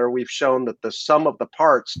cancer, where we've shown that the sum of the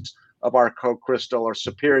parts of our co-crystal are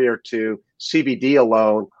superior to CBD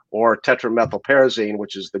alone or tetramethylperazine,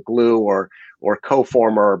 which is the glue or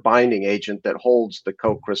coformer or binding agent that holds the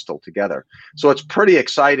co-crystal together. So it's pretty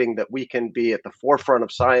exciting that we can be at the forefront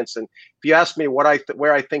of science. And if you ask me where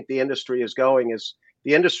I think the industry is going, is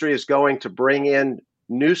the industry is going to bring in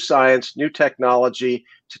new science, new technology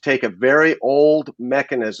to take a very old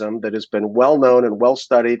mechanism that has been well known and well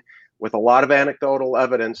studied with a lot of anecdotal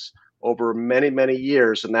evidence over many, many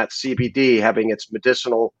years, and that's CBD having its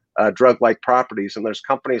medicinal drug-like properties. And there's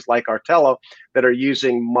companies like Artelo that are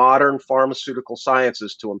using modern pharmaceutical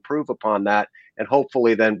sciences to improve upon that and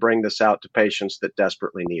hopefully then bring this out to patients that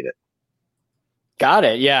desperately need it. Got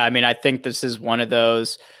it. Yeah. I mean, I think this is one of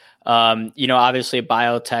those, obviously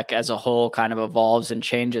biotech as a whole kind of evolves and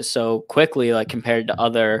changes so quickly, like compared to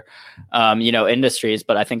other, industries.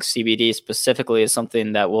 But I think CBD specifically is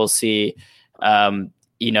something that we'll see,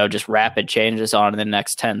 just rapid changes on in the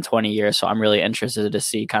next 10, 20 years. So I'm really interested to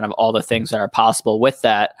see kind of all the things that are possible with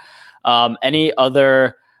that. Any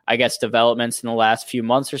other, I guess, developments in the last few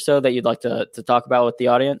months or so that you'd like to talk about with the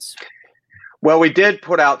audience? Well, we did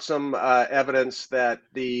put out some evidence that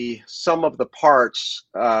the sum of the parts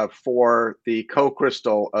for the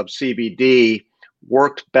co-crystal of CBD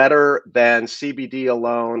worked better than CBD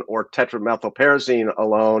alone or tetramethylperazine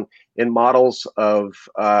alone in models of,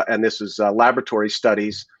 and this is laboratory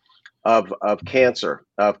studies of cancer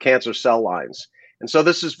cell lines. And so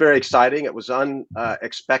this is very exciting. It was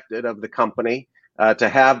unexpected of the company to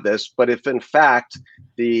have this, but if in fact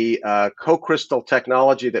the co-crystal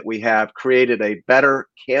technology that we have created a better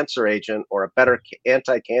cancer agent or a better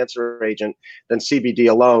anti-cancer agent than CBD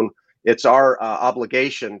alone, it's our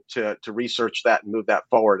obligation to research that and move that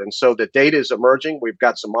forward. And so the data is emerging. We've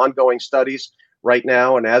got some ongoing studies right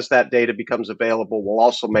now, and as that data becomes available, we'll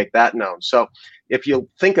also make that known. So if you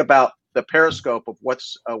think about the periscope of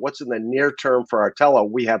what's in the near term for Artelo,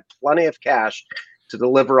 we have plenty of cash to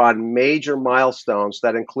deliver on major milestones.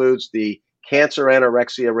 That includes the cancer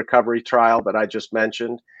anorexia recovery trial that I just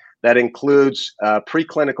mentioned. That includes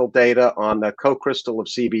preclinical data on the co-crystal of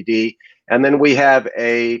CBD. And then we have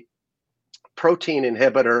a protein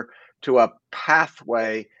inhibitor to a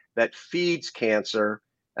pathway that feeds cancer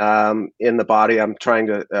in the body. I'm trying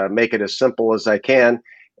to make it as simple as I can.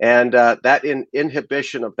 And that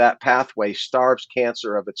inhibition of that pathway starves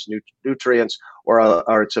cancer of its nutrients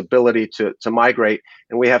or its ability to migrate.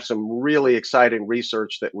 And we have some really exciting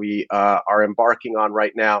research that we are embarking on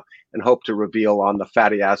right now and hope to reveal on the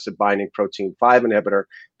fatty acid binding protein 5 inhibitor.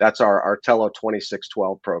 That's our Artelo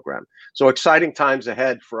 2612 program. So exciting times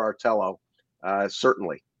ahead for Artelo,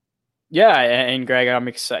 certainly. Yeah, and Greg, I'm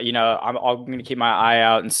excited. I'm going to keep my eye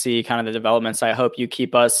out and see kind of the developments. I hope you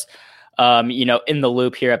keep us, in the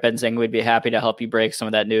loop here at Benzinga. We'd be happy to help you break some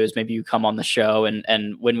of that news. Maybe you come on the show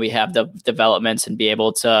and when we have the developments and be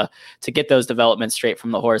able to get those developments straight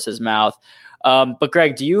from the horse's mouth. But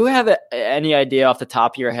Greg, do you have any idea off the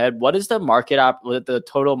top of your head what is the the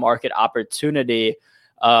total market opportunity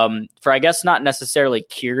for, I guess, not necessarily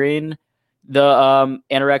curing the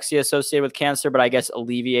anorexia associated with cancer, but I guess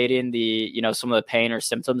alleviating the, some of the pain or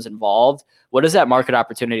symptoms involved. What does that market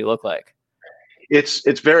opportunity look like?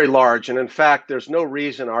 It's very large, and in fact, there's no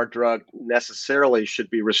reason our drug necessarily should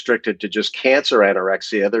be restricted to just cancer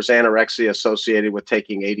anorexia. There's anorexia associated with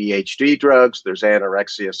taking ADHD drugs. There's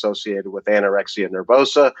anorexia associated with anorexia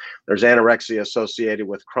nervosa. There's anorexia associated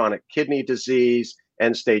with chronic kidney disease,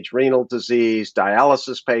 end-stage renal disease,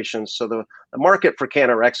 dialysis patients. So the market for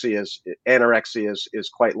anorexia is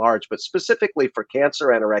quite large, but specifically for cancer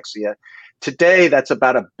anorexia, today that's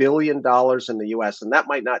about $1 billion in the US. And that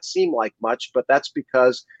might not seem like much, but that's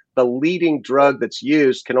because the leading drug that's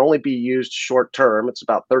used can only be used short term. It's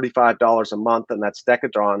about $35 a month, and that's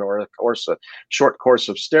Decadron, or a short course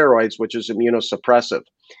of steroids, which is immunosuppressive.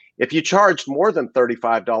 If you charged more than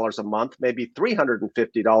 $35 a month, maybe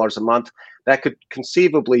 $350 a month, that could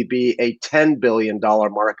conceivably be a $10 billion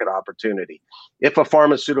market opportunity. If a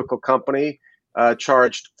pharmaceutical company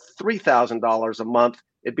charged $3,000 a month,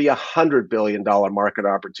 it'd be a $100 billion market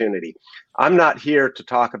opportunity. I'm not here to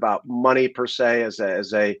talk about money per se, as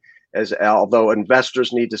although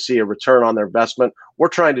investors need to see a return on their investment. We're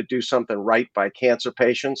trying to do something right by cancer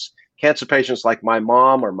patients. Cancer patients like my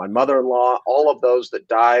mom or my mother-in-law, all of those that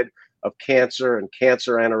died of cancer and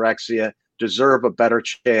cancer anorexia deserve a better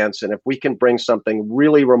chance. And if we can bring something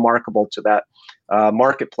really remarkable to that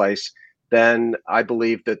marketplace, then I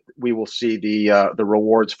believe that we will see the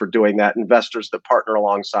rewards for doing that. Investors that partner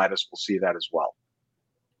alongside us will see that as well.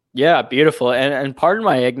 Yeah, beautiful. And pardon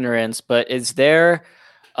my ignorance, but is there,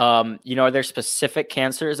 are there specific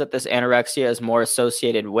cancers that this anorexia is more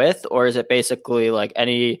associated with, or is it basically like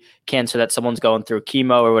any cancer that someone's going through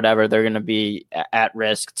chemo or whatever, they're going to be at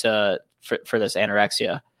risk for this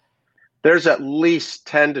anorexia? There's at least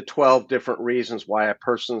 10 to 12 different reasons why a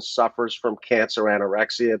person suffers from cancer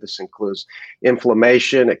anorexia. This includes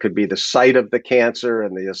inflammation. It could be the site of the cancer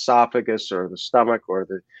in the esophagus or the stomach or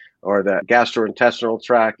the gastrointestinal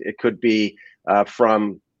tract. It could be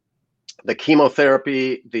from the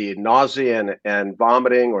chemotherapy, the nausea and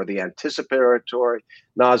vomiting, or the anticipatory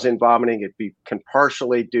nausea and vomiting. It can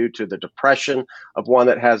partially due to the depression of one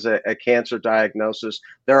that has a cancer diagnosis.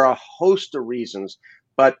 There are a host of reasons.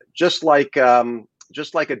 But just like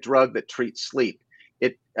a drug that treats sleep,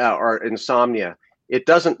 or insomnia, it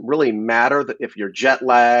doesn't really matter that if you're jet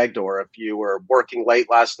lagged or if you were working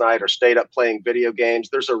late last night or stayed up playing video games.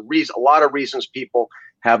 There's a lot of reasons people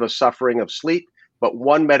have a suffering of sleep, but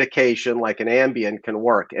one medication like an Ambien can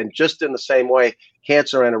work. And just in the same way,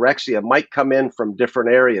 cancer anorexia might come in from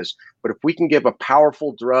different areas. But if we can give a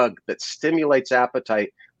powerful drug that stimulates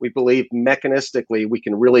appetite, we believe mechanistically we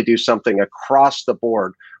can really do something across the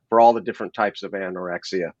board for all the different types of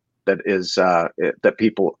anorexia that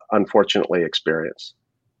people unfortunately experience.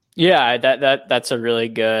 Yeah, that's a really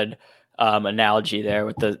good analogy there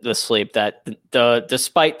with the sleep. That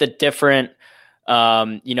despite the different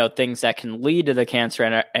things that can lead to the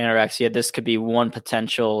cancer anorexia, this could be one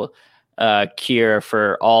potential cure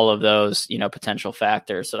for all of those potential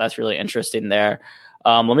factors. So that's really interesting there.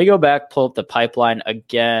 Let me go back, pull up the pipeline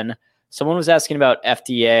again. Someone was asking about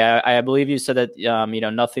FDA. I believe you said that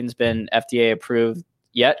nothing's been FDA approved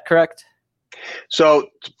yet, correct? So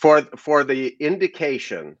for the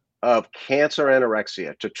indication of cancer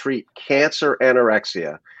anorexia, to treat cancer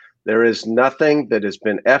anorexia, there is nothing that has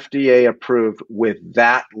been FDA approved with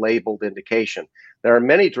that labeled indication. There are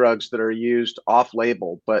many drugs that are used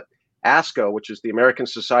off-label, but ASCO, which is the American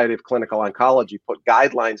Society of Clinical Oncology, put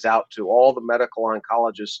guidelines out to all the medical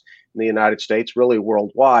oncologists in the United States, really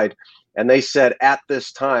worldwide. And they said at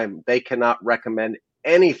this time, they cannot recommend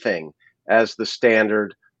anything as the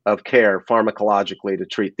standard of care pharmacologically to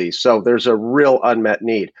treat these. So there's a real unmet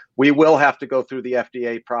need. We will have to go through the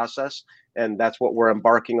FDA process, and that's what we're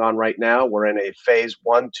embarking on right now. We're in a phase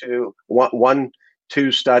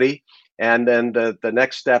 1/2 study. And then the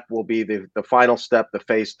next step will be the final step, the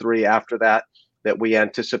phase 3 after that we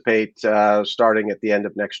anticipate starting at the end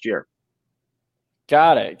of next year.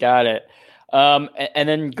 Got it. And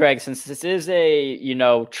then Greg, since this is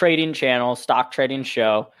a trading channel, stock trading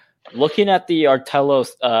show, looking at the Artello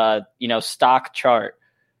stock chart,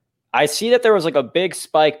 I see that there was like a big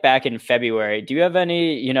spike back in February. Do you have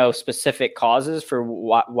any specific causes for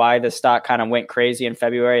why the stock kind of went crazy in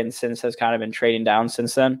February and since has kind of been trading down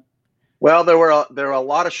since then? Well, there are a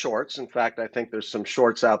lot of shorts. In fact, I think there's some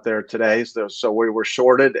shorts out there today. So we were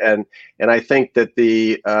shorted, and I think that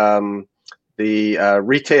the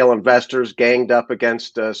retail investors ganged up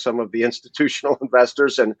against some of the institutional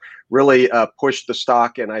investors and really pushed the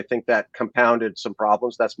stock. And I think that compounded some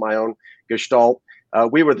problems. That's my own gestalt.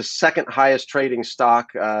 We were the second highest trading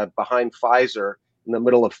stock behind Pfizer in the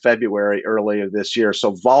middle of February earlier this year.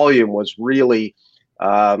 So volume was really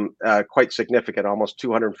quite significant, almost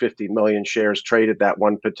 250 million shares traded that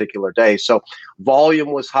one particular day. So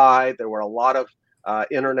volume was high. There were a lot of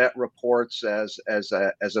internet reports as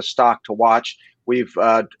a stock to watch. We've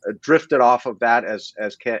drifted off of that as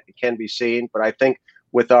can be seen, but I think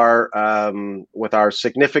with our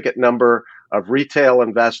significant number of retail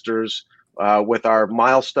investors, with our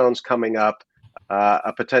milestones coming up,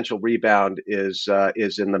 a potential rebound is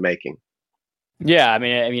in the making. Yeah, I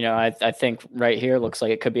mean, you know, I think right here looks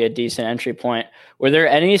like it could be a decent entry point. Were there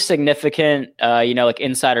any significant, like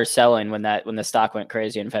insider selling when the stock went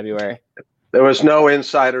crazy in February? There was no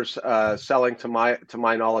insiders selling to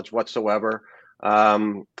my knowledge whatsoever,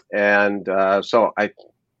 so I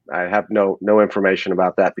have no information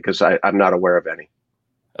about that because I'm not aware of any.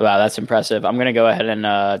 Wow, that's impressive. I'm going to go ahead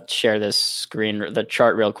and share the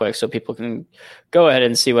chart real quick so people can go ahead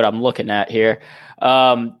and see what I'm looking at here.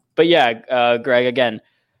 But yeah, Greg, again,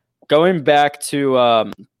 going back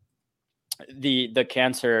to the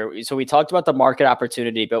cancer. So we talked about the market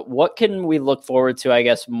opportunity, but what can we look forward to, I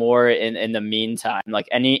guess, more in the meantime? Like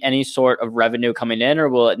any sort of revenue coming in, or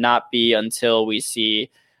will it not be until we see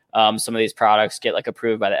some of these products get like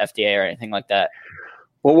approved by the FDA or anything like that?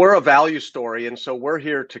 Well, we're a value story, and so we're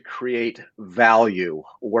here to create value.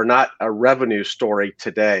 We're not a revenue story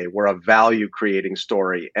today. We're a value creating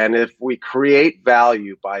story. And if we create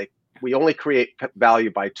value we only create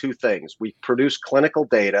value by two things. We produce clinical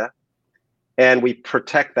data, and we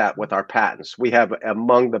protect that with our patents. We have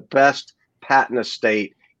among the best patent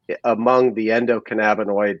estate among the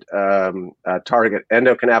endocannabinoid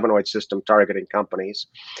system targeting companies,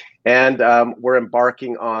 and we're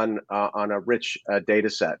embarking on a rich data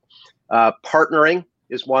set. Partnering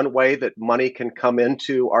is one way that money can come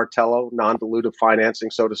into Artelo, non-dilutive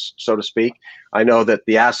financing, so to speak. I know that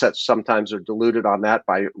the assets sometimes are diluted on that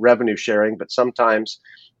by revenue sharing, but sometimes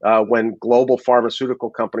when global pharmaceutical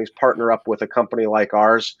companies partner up with a company like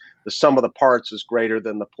ours, the sum of the parts is greater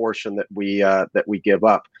than the portion that we give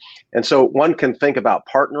up. And so one can think about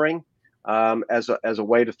partnering as a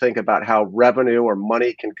way to think about how revenue or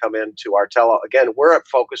money can come into Artelo. Again, we're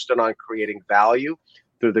focused on creating value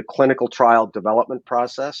through the clinical trial development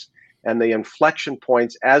process, and the inflection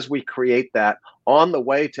points as we create that on the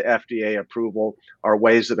way to FDA approval are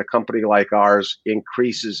ways that a company like ours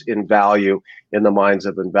increases in value in the minds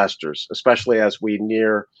of investors, especially as we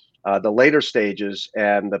near the later stages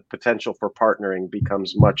and the potential for partnering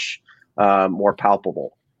becomes much more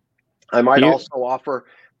palpable. I might also offer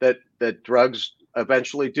that drugs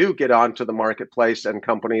eventually do get onto the marketplace and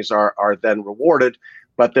companies are then rewarded,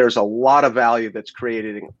 but there's a lot of value that's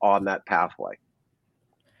created on that pathway.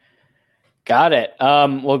 Got it.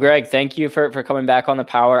 Well, Greg, thank you for coming back on the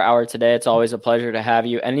Power Hour today. It's always a pleasure to have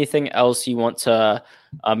you. Anything else you want to,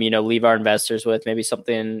 leave our investors with? Maybe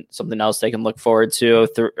something else they can look forward to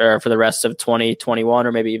for the rest of 2021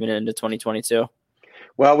 or maybe even into 2022?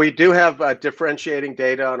 Well, we do have differentiating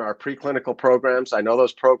data on our preclinical programs. I know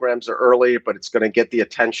those programs are early, but it's going to get the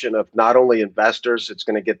attention of not only investors, it's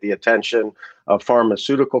going to get the attention of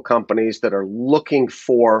pharmaceutical companies that are looking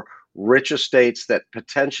for rich estates that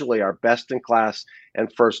potentially are best in class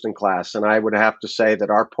and first in class. And I would have to say that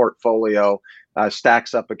our portfolio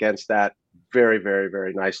stacks up against that very, very,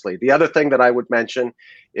 very nicely. The other thing that I would mention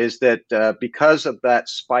is that because of that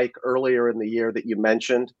spike earlier in the year that you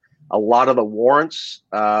mentioned, a lot of the warrants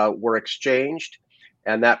were exchanged,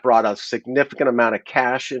 and that brought a significant amount of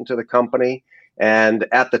cash into the company. And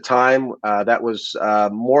at the time, that was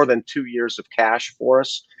more than 2 years of cash for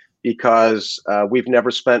us, because we've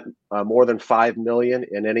never spent more than $5 million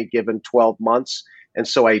in any given 12 months. And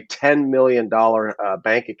so a $10 million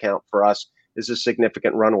bank account for us is a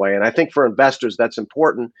significant runway. And I think for investors, that's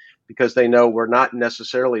important because they know we're not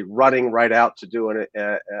necessarily running right out to do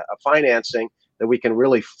a financing, that we can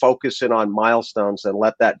really focus in on milestones and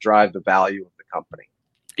let that drive the value of the company.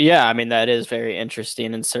 Yeah, I mean, that is very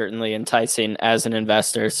interesting and certainly enticing as an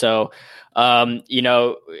investor. So,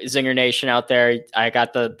 Zinger Nation out there, I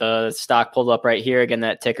got the stock pulled up right here. Again,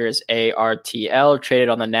 that ticker is ARTL, traded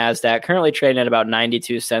on the NASDAQ, currently trading at about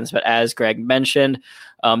 92 cents. But as Greg mentioned,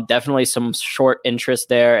 definitely some short interest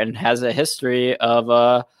there and has a history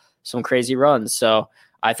of some crazy runs. So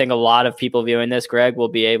I think a lot of people viewing this, Greg, will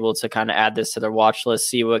be able to kind of add this to their watch list,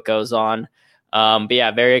 see what goes on. But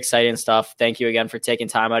yeah, very exciting stuff. Thank you again for taking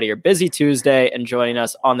time out of your busy Tuesday and joining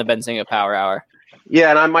us on the Benzinga Power Hour.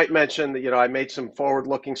 Yeah, and I might mention that, I made some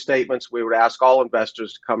forward-looking statements. We would ask all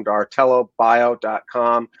investors to come to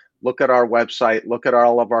artelobio.com, look at our website, look at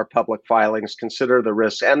all of our public filings, consider the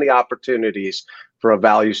risks and the opportunities for a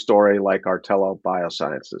value story like Artelo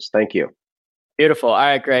Biosciences. Thank you. Beautiful. All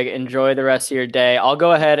right, Greg, enjoy the rest of your day. I'll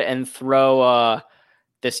go ahead and throw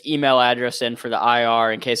this email address in for the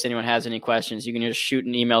IR in case anyone has any questions. You can just shoot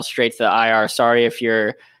an email straight to the IR. Sorry if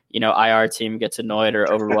your IR team gets annoyed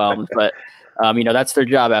or overwhelmed, but that's their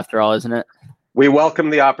job after all, isn't it? We welcome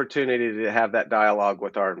the opportunity to have that dialogue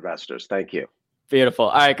with our investors. Thank you. Beautiful.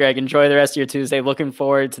 All right, Greg, enjoy the rest of your Tuesday. Looking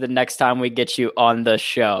forward to the next time we get you on the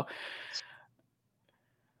show.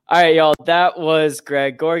 All right, y'all. That was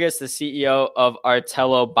Greg Gorgas, the CEO of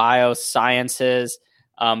Artelo Biosciences.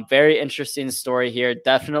 Very interesting story here.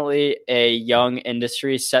 Definitely a young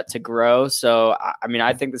industry set to grow. So,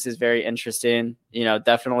 I think this is very interesting.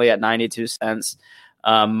 Definitely at 92 cents.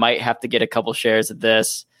 Might have to get a couple shares of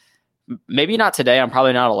this. Maybe not today. I'm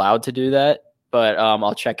probably not allowed to do that. But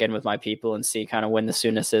I'll check in with my people and see kind of when the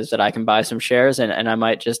soonest is that I can buy some shares. And I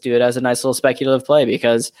might just do it as a nice little speculative play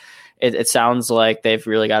because it sounds like they've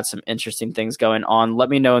really got some interesting things going on. Let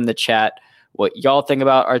me know in the chat what y'all think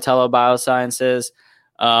about Artelo Biosciences.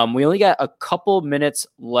 We only got a couple minutes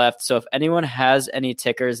left. So if anyone has any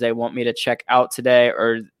tickers they want me to check out today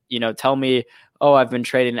or, tell me, oh, I've been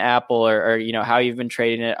trading Apple or how you've been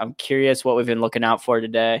trading it. I'm curious what we've been looking out for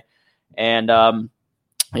today. And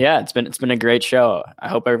yeah, it's been a great show. I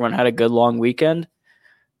hope everyone had a good long weekend.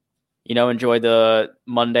 Enjoy the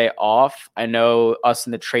Monday off. I know us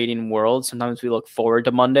in the trading world, sometimes we look forward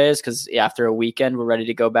to Mondays because after a weekend, we're ready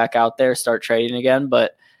to go back out there, start trading again.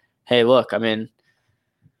 But hey, look, sometimes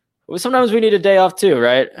we need a day off too,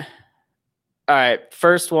 right? All right,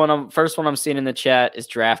 first one I'm seeing in the chat is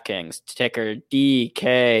DraftKings, ticker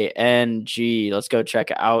DKNG. Let's go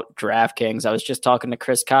check out DraftKings. I was just talking to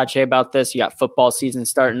Chris Kache about this. You got football season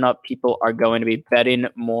starting up. People are going to be betting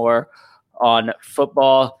more on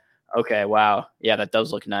football. Okay, wow. Yeah, that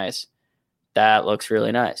does look nice. That looks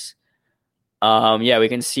really nice. Yeah, we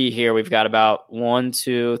can see here we've got about 1,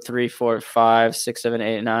 2, 3, 4, 5, 6, 7,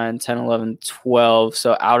 8, 9, 10, 11, 12.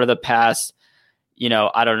 So out of the past,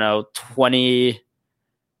 20, a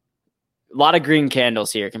lot of green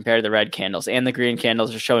candles here compared to the red candles, and the green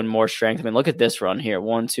candles are showing more strength. Look at this run here.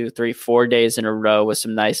 1, 2, 3, 4 days in a row with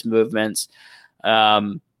some nice movements.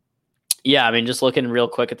 Just looking real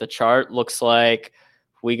quick at the chart, looks like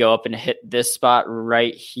we go up and hit this spot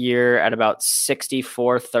right here at about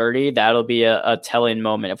 64.30. That'll be a telling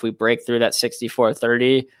moment. If we break through that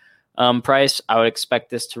 64.30 price, I would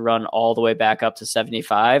expect this to run all the way back up to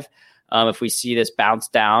 75. If we see this bounce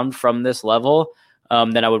down from this level,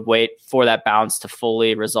 then I would wait for that bounce to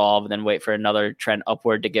fully resolve and then wait for another trend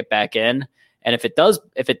upward to get back in. And if it does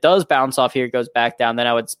bounce off here, goes back down, then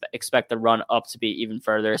I would expect the run up to be even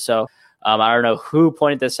further. So I don't know who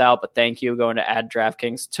pointed this out, but thank you. Going to add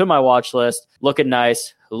DraftKings to my watch list. Looking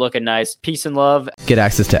nice. Peace and love. Get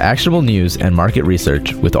access to actionable news and market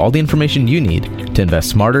research with all the information you need to invest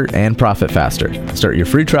smarter and profit faster. Start your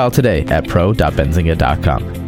free trial today at pro.benzinga.com.